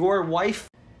off with your wife?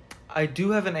 I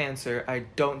do have an answer. I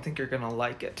don't think you're gonna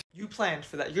like it. You planned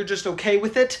for that. You're just okay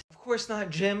with it? Of course not,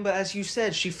 Jim, but as you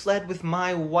said, she fled with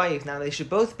my wife. Now, they should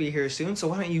both be here soon, so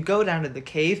why don't you go down to the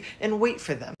cave and wait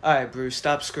for them? Alright, Bruce,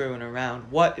 stop screwing around.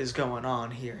 What is going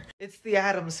on here? It's the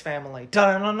Addams family.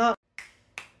 Da-da-da-da.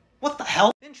 What the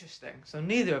hell? Interesting. So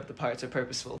neither of the parts are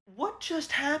purposeful. What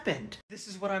just happened? This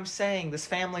is what I'm saying. This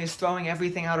family is throwing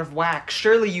everything out of whack.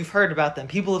 Surely you've heard about them.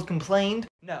 People have complained?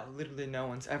 No, literally no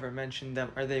one's ever mentioned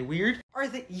them. Are they weird? Are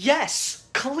they? Yes!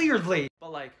 Clearly!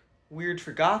 But like, weird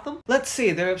for Gotham? Let's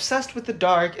see, they're obsessed with the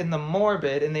dark and the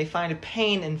morbid, and they find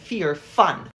pain and fear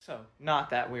fun. So,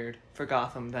 not that weird for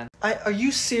Gotham then. Are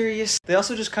you serious? They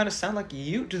also just kind of sound like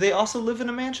you? Do they also live in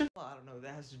a mansion? Well, I don't know what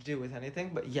that has to do with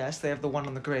anything, but yes, they have the one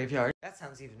on the graveyard. That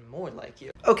sounds even more like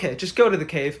you. Okay, just go to the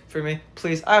cave for me,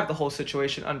 please. I have the whole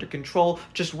situation under control.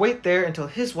 Just wait there until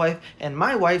his wife and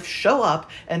my wife show up,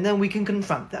 and then we can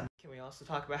confront them. Can we also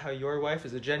talk about how your wife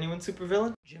is a genuine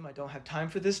supervillain? Jim, I don't have time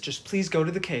for this. Just please go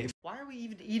to the cave. Why are we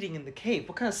even eating in the cave?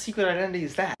 What kind of secret identity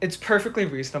is that? It's perfectly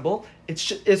reasonable.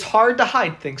 It's hard to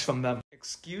hide things from them.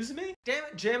 Excuse me? Damn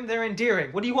it, Jim, they're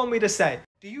endearing. What do you want me to say?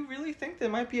 Do you really think they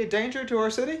might be a danger to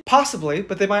our city? Possibly,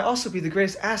 but they might also be the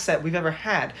greatest asset we've ever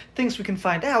had. Things we can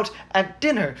find out at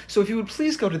dinner. So if you would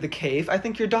please go to the cave, I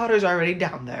think your daughter's already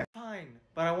down there. Fine,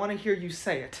 but I want to hear you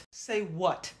say it. Say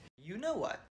what? You know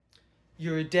what?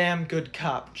 You're a damn good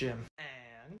cop, Jim.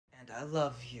 And I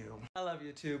love you. I love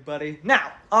you too, buddy.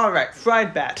 Now, alright,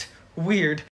 fried bat.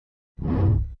 Weird.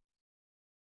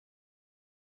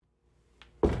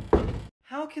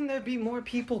 How can there be more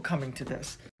people coming to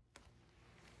this?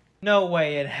 No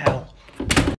way in hell.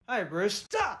 Hi, Bruce.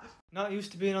 Stop! Not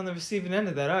used to being on the receiving end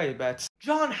of that, are you, Bats?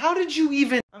 John, how did you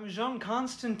even— I'm Jean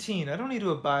Constantine. I don't need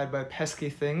to abide by pesky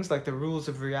things like the rules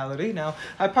of reality. Now,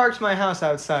 I parked my house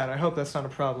outside. I hope that's not a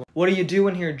problem. What are you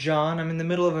doing here, John? I'm in the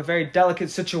middle of a very delicate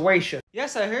situation.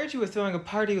 Yes, I heard you were throwing a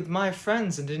party with my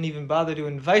friends and didn't even bother to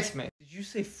invite me. Did you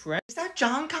say friends? Is that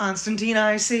John Constantine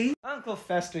I see? Uncle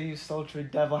Fester, you sultry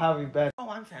devil, how have you been? Oh,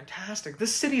 I'm fantastic.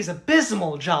 This city is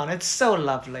abysmal, John. It's so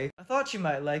lovely. I thought you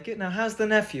might like it. Now, how's the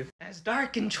nephew? As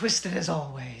dark and twisted as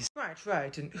always.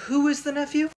 Right. And who is the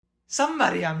nephew?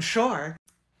 Somebody, I'm sure.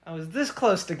 I was this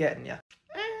close to getting you.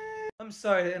 I'm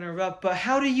sorry to interrupt, but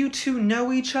how do you two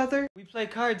know each other? We play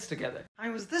cards together. I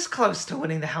was this close to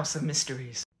winning the House of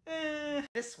Mysteries.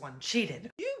 This one cheated.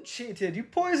 You cheated. You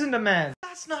poisoned a man.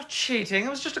 That's not cheating. It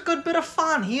was just a good bit of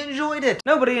fun. He enjoyed it.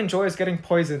 Nobody enjoys getting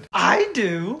poisoned. I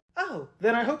do. Oh,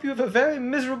 then I hope you have a very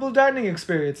miserable dining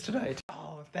experience tonight.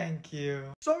 Oh, thank you.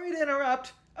 Sorry to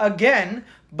interrupt. Again,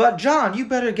 but John, you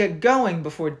better get going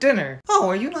before dinner. Oh,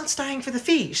 are you not staying for the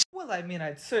feast? Well, I mean,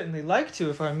 I'd certainly like to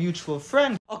if our mutual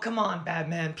friend... Oh, come on,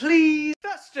 Batman, please.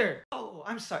 Fester! Oh,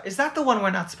 I'm sorry. Is that the one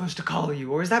we're not supposed to call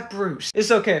you, or is that Bruce? It's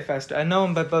okay, Fester. I know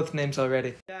him by both names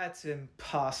already. That's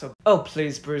impossible. Oh,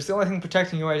 please, Bruce. The only thing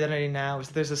protecting your identity now is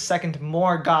that there's a second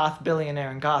more goth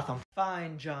billionaire in Gotham.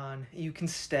 Fine, John. You can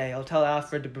stay. I'll tell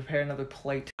Alfred to prepare another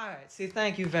plate. Alright, see,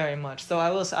 thank you very much. Though I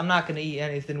will say, I'm not gonna eat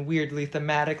anything weirdly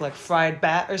thematic like fried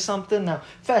bat or something. Now,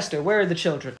 Fester, where are the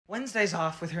children? Wednesday's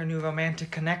off with her new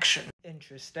romantic connection.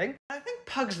 Interesting. I think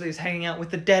Pugsley's hanging out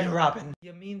with the dead Robin.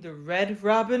 You mean the red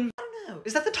Robin? I don't know.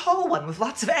 Is that the tall one with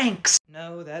lots of angst?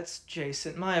 No, that's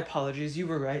Jason. My apologies, you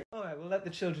were right. Alright, we'll let the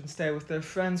children stay with their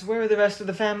friends. Where are the rest of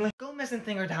the family? Gomez and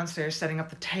Thing are downstairs setting up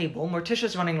the table.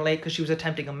 Morticia's running late because she was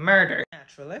attempting a murder.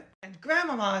 Naturally. And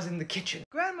Grandmama's in the kitchen.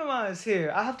 Grandmama is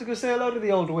here. I'll have to go say hello to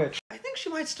the old witch. I think she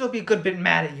might still be a good bit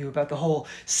mad at you about the whole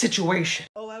situation.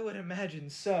 Oh, I would imagine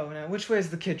so. Now, which way is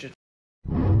the kitchen?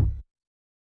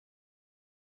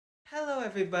 Hello,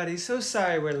 everybody. So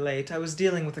sorry we're late. I was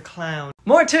dealing with a clown.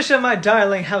 Morticia, my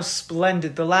darling, how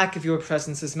splendid. The lack of your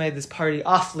presence has made this party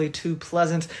awfully too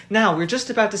pleasant. Now, we're just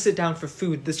about to sit down for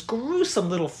food. This gruesome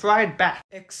little fried bat.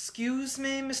 Excuse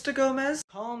me, Mr. Gomez?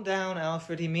 Calm down,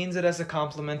 Alfred. He means it as a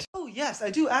compliment. Oh, yes, I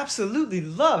do absolutely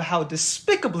love how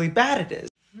despicably bad it is.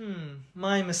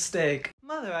 My mistake.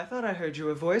 Mother, I thought I heard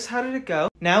your voice. How did it go?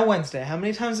 Now Wednesday, how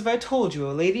many times have I told you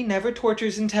a lady never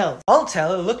tortures and tells? I'll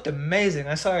tell, it looked amazing.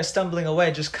 I saw her stumbling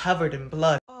away just covered in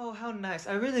blood. Oh, how nice.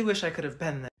 I really wish I could have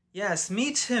been there. Yes,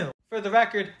 me too. For the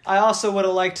record, I also would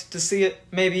have liked to see it,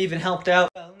 maybe even helped out.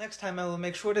 Well, next time I will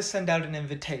make sure to send out an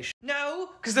invitation. No,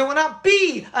 because there will not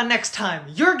be a next time.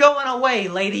 You're going away,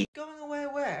 lady. Going away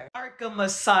where? Arkham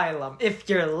Asylum, if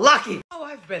you're lucky. Oh,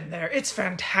 I've been there. It's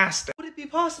fantastic. Would it be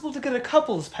possible to get a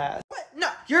couple's pass? What? No,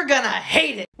 you're gonna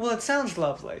hate it. Well, it sounds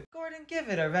lovely. Gordon, give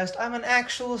it a rest. I'm an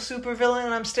actual supervillain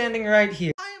and I'm standing right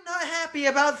here. I am not happy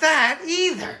about that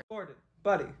either. Gordon.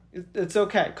 Buddy, it's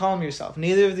okay. Calm yourself.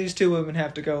 Neither of these two women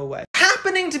have to go away.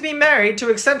 Happening to be married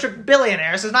to eccentric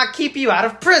billionaires does not keep you out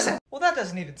of prison. Well, that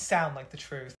doesn't even sound like the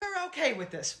truth. You're okay with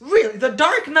this. Really, the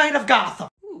Dark Knight of Gotham.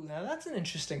 Ooh, now that's an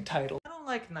interesting title. I don't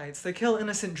like knights. They kill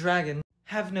innocent dragons.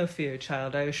 Have no fear,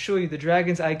 child. I assure you the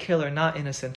dragons I kill are not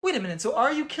innocent. Wait a minute, so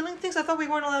are you killing things? I thought we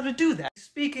weren't allowed to do that.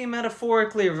 Speaking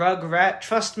metaphorically, Rugrat,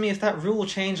 trust me, if that rule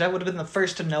changed, I would have been the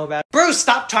first to know about it. Bruce,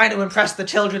 stop trying to impress the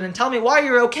children and tell me why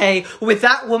you're okay with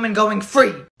that woman going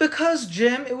free. Because,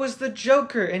 Jim, it was the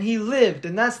Joker and he lived,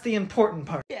 and that's the important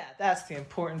part. Yeah, that's the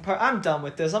important part. I'm done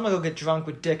with this. I'm gonna go get drunk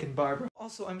with Dick and Barbara.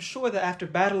 Also, I'm sure that after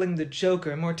battling the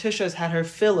Joker, Morticia's had her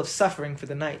fill of suffering for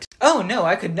the night. Oh no,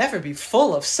 I could never be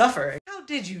full of suffering. How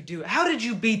did you do it? How did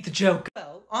you beat the Joker?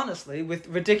 Well, honestly, with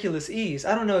ridiculous ease.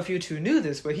 I don't know if you two knew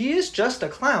this, but he is just a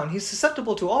clown. He's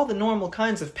susceptible to all the normal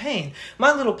kinds of pain.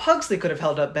 My little Pugsley could have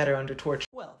held up better under torture.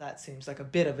 Well, that seems like a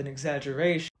bit of an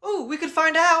exaggeration. Oh, we could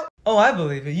find out. Oh, I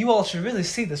believe it. You all should really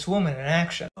see this woman in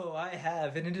action. Oh, I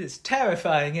have, and it is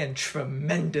terrifying and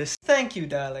tremendous. Thank you,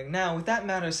 darling. Now, with that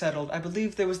matter settled, I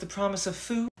believe there was the promise of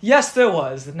food? Yes, there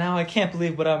was. And now I can't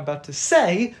believe what I'm about to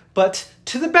say, but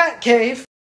to the Batcave!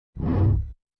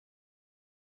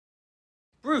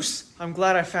 Bruce, I'm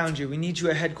glad I found you. We need you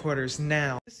at headquarters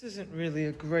now. This isn't really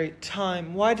a great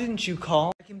time. Why didn't you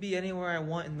call? I can be anywhere I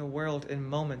want in the world in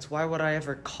moments. Why would I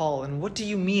ever call? And what do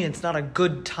you mean it's not a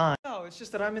good time? No, it's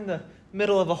just that I'm in the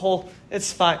middle of a whole...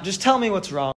 It's fine. Just tell me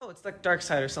what's wrong. Oh, it's like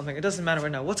Darkseid or something. It doesn't matter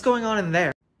right now. What's going on in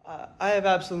there? I have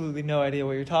absolutely no idea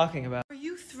what you're talking about. Are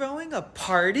you throwing a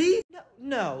party?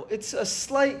 No, it's a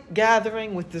slight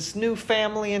gathering with this new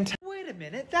family in town. Wait a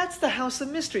minute, that's the House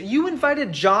of Mystery. You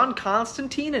invited John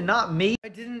Constantine and not me? I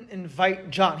didn't invite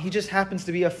John. He just happens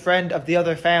to be a friend of the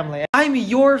other family. I'm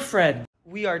your friend.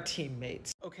 We are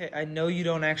teammates. Okay, I know you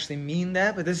don't actually mean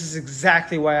that, but this is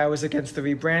exactly why I was against the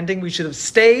rebranding. We should have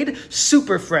stayed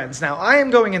super friends. Now, I am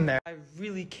going in there. I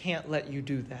really can't let you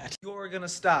do that. You're gonna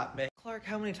stop me. Clark,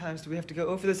 how many times do we have to go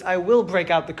over this? I will break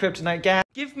out the kryptonite gas.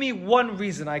 Give me one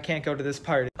reason I can't go to this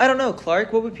party. I don't know,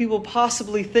 Clark. What would people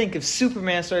possibly think if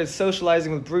Superman started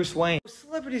socializing with Bruce Wayne?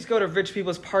 Celebrities go to rich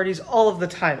people's parties all of the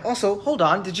time. Also, hold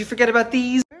on, did you forget about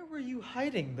these? Where were you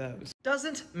hiding those?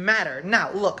 Doesn't matter.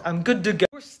 Now, look, I'm good to go.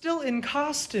 We're still in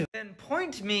costume. Then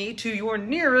point me to your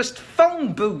nearest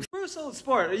phone booth. Bruce, old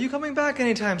sport, are you coming back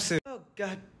anytime soon? Oh,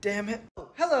 god damn it. Oh,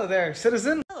 hello there,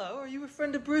 citizen. Hello, are you a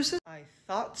friend of Bruce's? I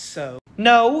thought so.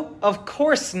 No, of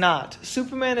course not.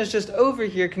 Superman is just over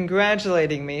here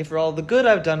congratulating me for all the good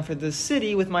I've done for this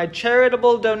city with my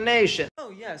charitable donation. Oh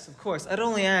yes, of course. I'd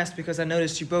only asked because I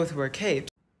noticed you both were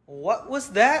caped. What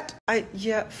was that?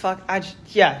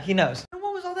 Yeah, he knows. And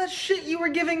what was all that shit you were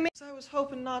giving me? I was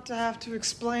hoping not to have to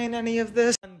explain any of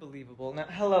this. Unbelievable. Now,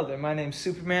 hello there, my name's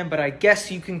Superman, but I guess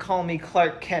you can call me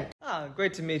Clark Kent. Ah,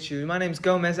 great to meet you. My name's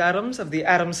Gomez Addams of the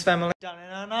Addams family.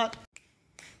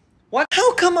 What?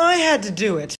 How come I had to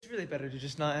do it? It's really better to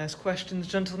just not ask questions,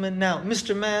 gentlemen. Now,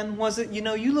 Mr. Man, was it? You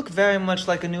know, you look very much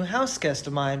like a new house guest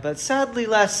of mine, but sadly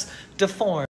less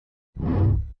deformed.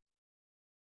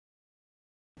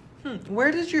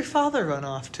 Where did your father run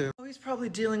off to? Oh, he's probably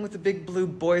dealing with the big blue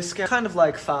Boy Scout. Kind of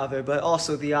like father, but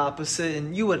also the opposite,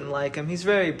 and you wouldn't like him. He's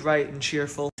very bright and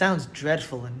cheerful. Sounds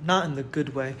dreadful, and not in the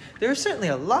good way. There are certainly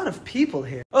a lot of people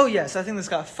here. Oh yes, I think this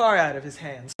got far out of his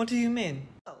hands. What do you mean?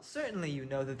 Well, certainly you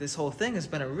know that this whole thing has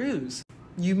been a ruse.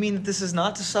 You mean that this is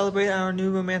not to celebrate our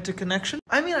new romantic connection?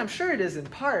 I mean, I'm sure it is in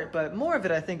part, but more of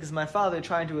it I think is my father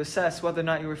trying to assess whether or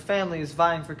not your family is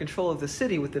vying for control of the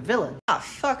city with the villain. Ah,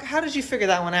 fuck, how did you figure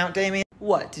that one out, Damien?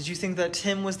 What, did you think that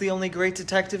Tim was the only great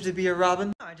detective to be a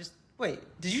Robin? No, wait,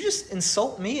 did you just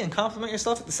insult me and compliment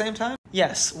yourself at the same time?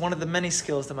 Yes, one of the many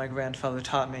skills that my grandfather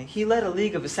taught me. He led a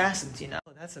league of assassins, you know.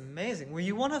 Oh, that's amazing. Were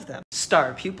you one of them?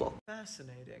 Star pupil.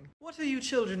 Fascinating. What are you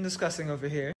children discussing over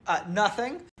here?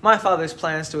 Nothing. My father's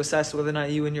plans to assess whether or not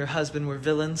you and your husband were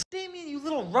villains. Damien, you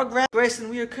little rugrat. Grayson,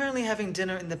 we are currently having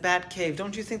dinner in the Bat Cave.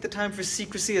 Don't you think the time for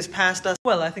secrecy has passed us?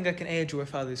 Well, I think I can aid your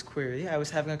father's query. I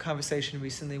was having a conversation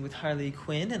recently with Harley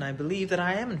Quinn, and I believe that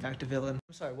I am in fact a villain.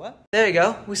 I'm sorry, what? There you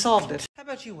go. We solved it. How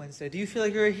about you, Wednesday? Do you feel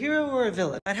like you're a hero or a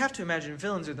villain? I'd have to imagine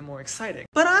villains are the more exciting.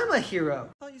 But I'm a hero.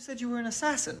 I thought you said you were an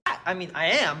assassin. I mean, I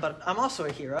am, but I'm also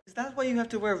a hero. Is that why you have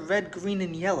to wear red, green,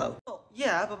 and yellow? Well,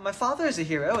 yeah, but my father is a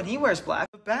hero, and he wears black.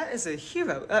 But Bat is a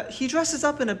hero. He dresses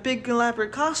up in a big,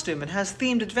 elaborate costume and has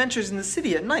themed adventures in the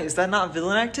city at night. Is that not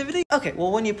villain activity? Okay,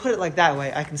 well, when you put it like that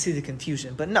way, I can see the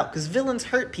confusion. But no, because villains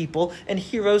hurt people, and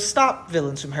heroes stop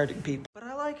villains from hurting people. But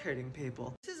I like hurting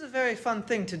people. This is a very fun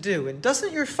thing to do, and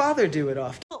doesn't your father do it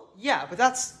often? Well, yeah, but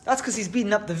that's because he's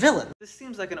beating up the villain. This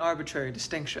seems like an arbitrary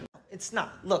distinction. It's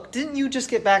not. Look, didn't you just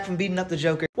get back from beating up the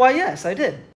Joker? Why, yes, I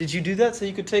did. Did you do that so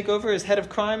you could take over as head of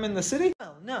crime in the city?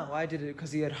 Well, no, I did it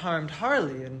because he had harmed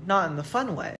Harley, and not in the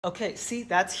fun way. Okay, see,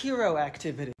 that's hero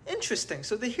activity. Interesting,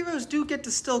 so the heroes do get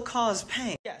to still cause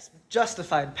pain. Yes,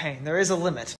 justified pain. There is a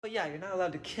limit. But yeah, you're not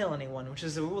allowed to kill anyone, which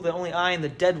is a rule that only I and the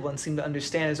dead one seem to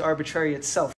understand as arbitrary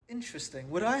itself. Interesting.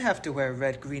 Would I have to wear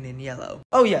red, green, and yellow?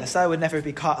 Oh yes, I would never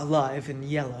be caught alive in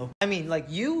yellow. I mean, like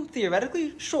you,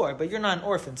 theoretically, sure, but you're not an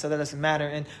orphan, so that doesn't matter.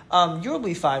 And you'll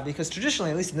be fine, because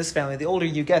traditionally, at least in this family, the older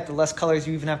you get, the less colors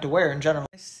you even have to wear in general.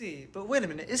 I see, but wait a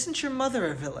minute, isn't your mother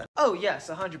a villain? Oh yes,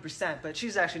 100%, but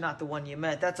she's actually not the one you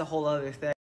met. That's a whole other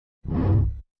thing.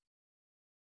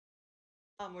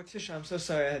 Morticia, I'm so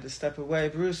sorry I had to step away.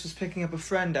 Bruce was picking up a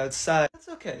friend outside. That's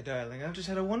okay, darling. I've just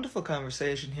had a wonderful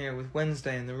conversation here with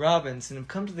Wednesday and the Robins, and have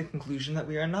come to the conclusion that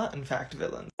we are not, in fact,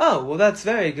 villains. Oh, well that's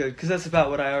very good, because that's about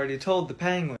what I already told the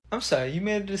Penguin. I'm sorry, you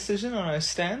made a decision on our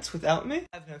stance without me?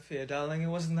 Have no fear, darling. It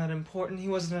wasn't that important. He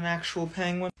wasn't an actual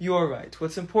penguin. You're right.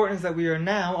 What's important is that we are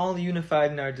now all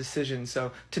unified in our decision,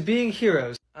 so, to being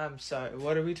heroes. I'm sorry,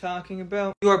 what are we talking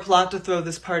about? Your plot to throw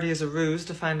this party as a ruse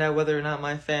to find out whether or not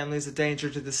my family is a danger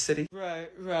to the city.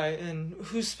 Right, and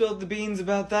who spilled the beans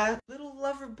about that? Little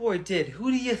lover boy did.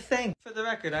 Who do you think? For the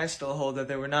record, I still hold that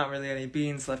there were not really any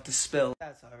beans left to spill.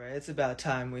 That's alright, it's about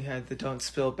time we had the don't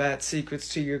spill bat secrets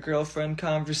to your girlfriend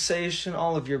conversation.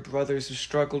 All of your brothers have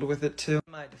struggled with it too.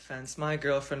 In my defense, my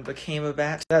girlfriend became a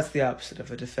bat. That's the opposite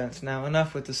of a defense. Now,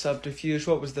 enough with the subterfuge.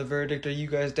 What was the verdict? Are you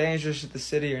guys dangerous to the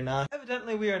city or not?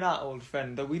 Evidently, we are not, old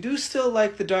friend, but we do still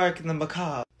like the dark and the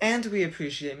macabre. And we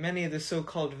appreciate many of the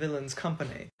so-called villains'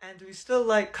 company. And we still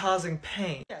like causing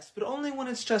pain. Yes, but only when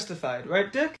it's justified,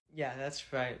 right, Dick? Yeah,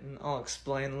 that's right, and I'll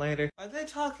explain later. Are they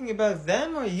talking about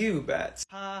them or you, Bats?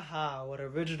 Ha ha, what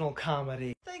original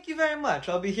comedy. Thank you very much,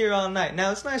 I'll be here all night.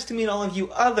 Now, it's nice to meet all of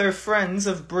you other friends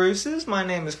of Bruce's. My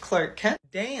name is Clark Kent.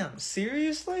 Damn,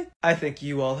 seriously? I think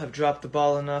you all have dropped the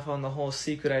ball enough on the whole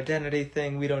secret identity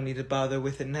thing. We don't need to bother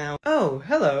with it now. Oh,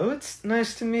 hello, it's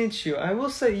nice to meet you. I will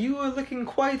say you are looking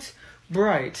quite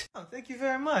bright. Oh, thank you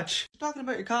very much. Talking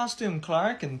about your costume,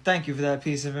 Clark, and thank you for that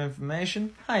piece of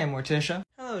information. Hi, Morticia.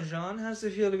 Hello, Jean. How's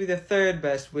it feel to be the third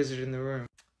best wizard in the room?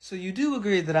 So you do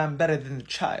agree that I'm better than the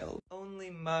child? Only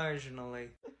marginally.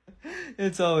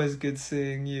 It's always good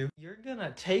seeing you. You're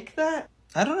gonna take that?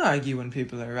 I don't argue when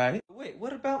people are right. Wait,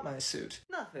 what about my suit?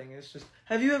 Nothing, it's just...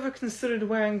 Have you ever considered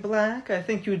wearing black? I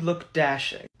think you'd look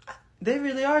dashing. They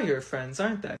really are your friends,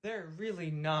 aren't they? They're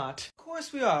really not. Of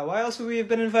course we are. Why else would we have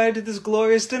been invited to this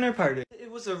glorious dinner party?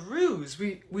 It was a ruse.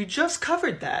 We just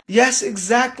covered that. Yes,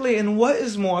 exactly. And what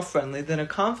is more friendly than a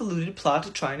convoluted plot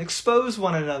to try and expose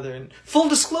one another? And full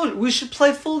disclosure. We should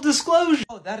play full disclosure.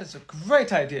 Oh, that is a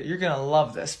great idea. You're gonna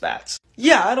love this, Bats.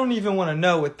 Yeah, I don't even want to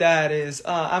know what that is.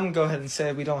 I'm gonna go ahead and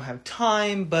say we don't have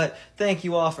time, but thank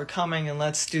you all for coming, and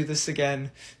let's do this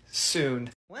again soon.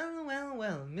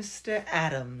 Well, Mr.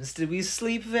 Addams, did we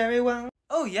sleep very well?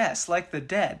 Oh yes, like the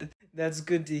dead. That's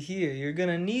good to hear. You're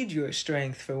gonna need your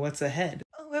strength for what's ahead.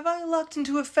 Oh, have I lucked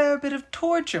into a fair bit of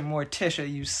torture, Morticia,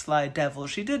 you sly devil?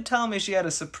 She did tell me she had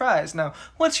a surprise. Now,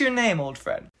 what's your name, old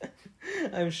friend?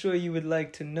 I'm sure you would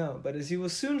like to know, but as you will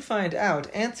soon find out,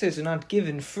 answers are not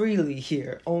given freely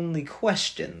here, only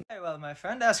questions. Very well, my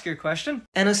friend, ask your question.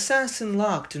 An assassin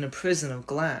locked in a prison of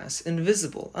glass,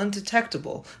 invisible,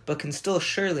 undetectable, but can still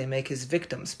surely make his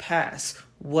victims pass.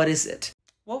 What is it?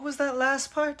 What was that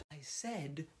last part? I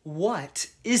said, what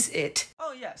is it?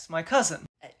 Oh yes, my cousin.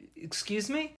 Excuse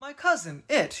me? My cousin,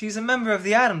 It. He's a member of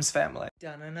the Addams family.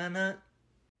 Da-na-na-na.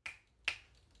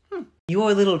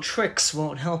 Your little tricks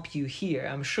won't help you here.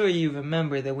 I'm sure you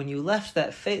remember that when you left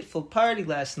that fateful party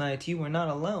last night, you were not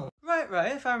alone. Right.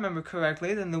 If I remember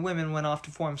correctly, then the women went off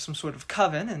to form some sort of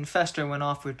coven, and Fester went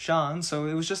off with John, so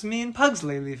it was just me and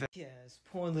Pugsley leaving. Yes,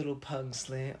 poor little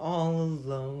Pugsley, all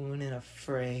alone and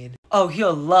afraid. Oh,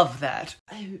 he'll love that.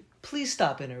 Please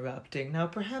stop interrupting. Now,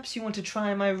 perhaps you want to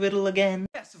try my riddle again?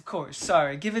 Yes, of course.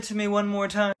 Sorry, give it to me one more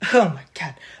time. Oh my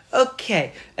god.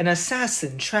 Okay, an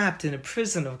assassin trapped in a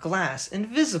prison of glass,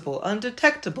 invisible,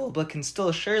 undetectable, but can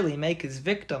still surely make his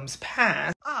victims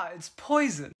pass. Ah, it's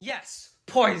poison. Yes.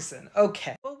 Poison,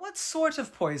 okay. Well, what sort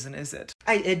of poison is it?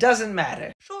 It doesn't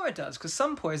matter. Sure it does, because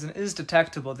some poison is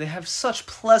detectable. They have such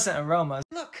pleasant aromas.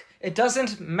 Look, it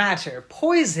doesn't matter.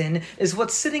 Poison is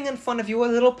what's sitting in front of your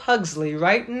little Pugsley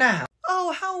right now.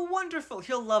 Oh, how wonderful.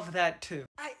 He'll love that too.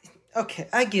 Okay,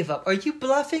 I give up. Are you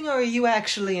bluffing or are you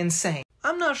actually insane?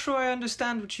 I'm not sure I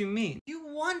understand what you mean. You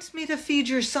want me to feed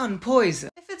your son poison?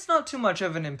 If it's not too much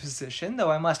of an imposition,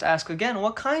 though I must ask again,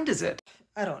 what kind is it?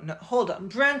 I don't know. Hold on.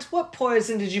 Brent, what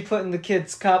poison did you put in the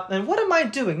kid's cup? And what am I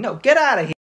doing? No, get out of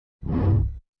here.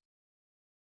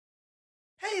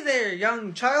 Hey there,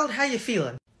 young child. How you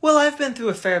feeling? Well, I've been through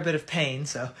a fair bit of pain,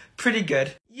 so pretty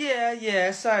good.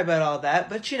 Yeah, sorry about all that,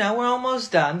 but you know, we're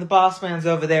almost done. The boss man's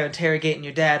over there interrogating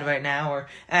your dad right now, or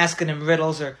asking him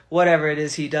riddles, or whatever it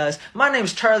is he does. My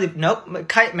name's Charlie, nope,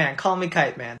 Kite Man, call me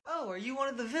Kite Man. Oh, are you one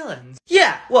of the villains?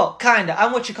 Yeah, well, kinda.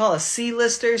 I'm what you call a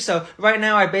C-lister, so right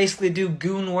now I basically do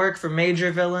goon work for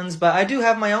major villains, but I do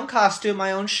have my own costume,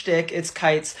 my own shtick, it's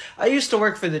Kites. I used to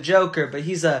work for the Joker, but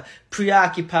he's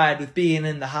preoccupied with being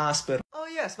in the hospital. Oh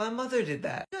yes, my mother did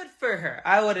that. Good for her.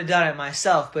 I would have done it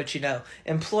myself, but you know,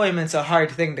 employment's a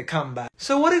hard thing to come by.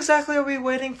 So what exactly are we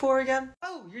waiting for again?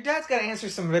 Oh, your dad's gotta answer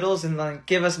some riddles and like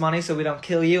give us money so we don't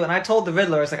kill you. And I told the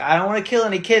Riddler, I was like, I don't want to kill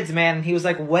any kids, man. And he was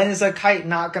like, when is a kite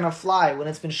not gonna fly when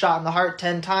it's been shot in the heart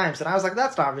 10 times? And I was like,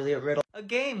 that's not really a riddle. A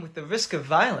game with the risk of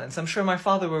violence. I'm sure my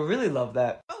father will really love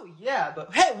that. Oh yeah,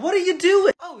 but hey, what are you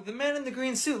doing? Oh, the man in the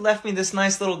green suit left me this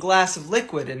nice little glass of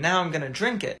liquid and now I'm gonna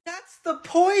drink it. That's the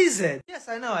poison! Yes,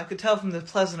 I know, I could tell from the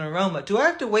pleasant aroma. Do I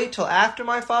have to wait till after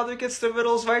my father gets the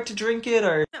riddles right to drink it,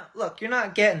 or? No, look, you're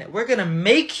not getting it. We're gonna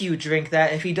make you drink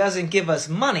that if he doesn't give us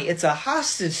money. It's a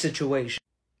hostage situation.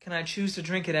 Can I choose to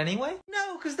drink it anyway?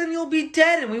 No, because then you'll be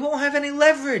dead and we won't have any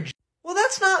leverage. Well,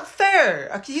 that's not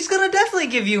fair. He's gonna definitely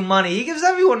give you money. He gives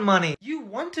everyone money. You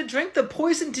want to drink the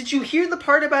poison? Did you hear the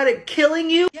part about it killing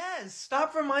you? Yes,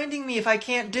 stop reminding me if I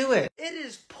can't do it. It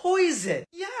is poison.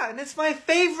 Yeah, and it's my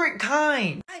favorite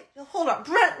kind. Hold on,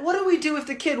 Brent, what do we do if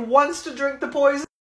the kid wants to drink the poison?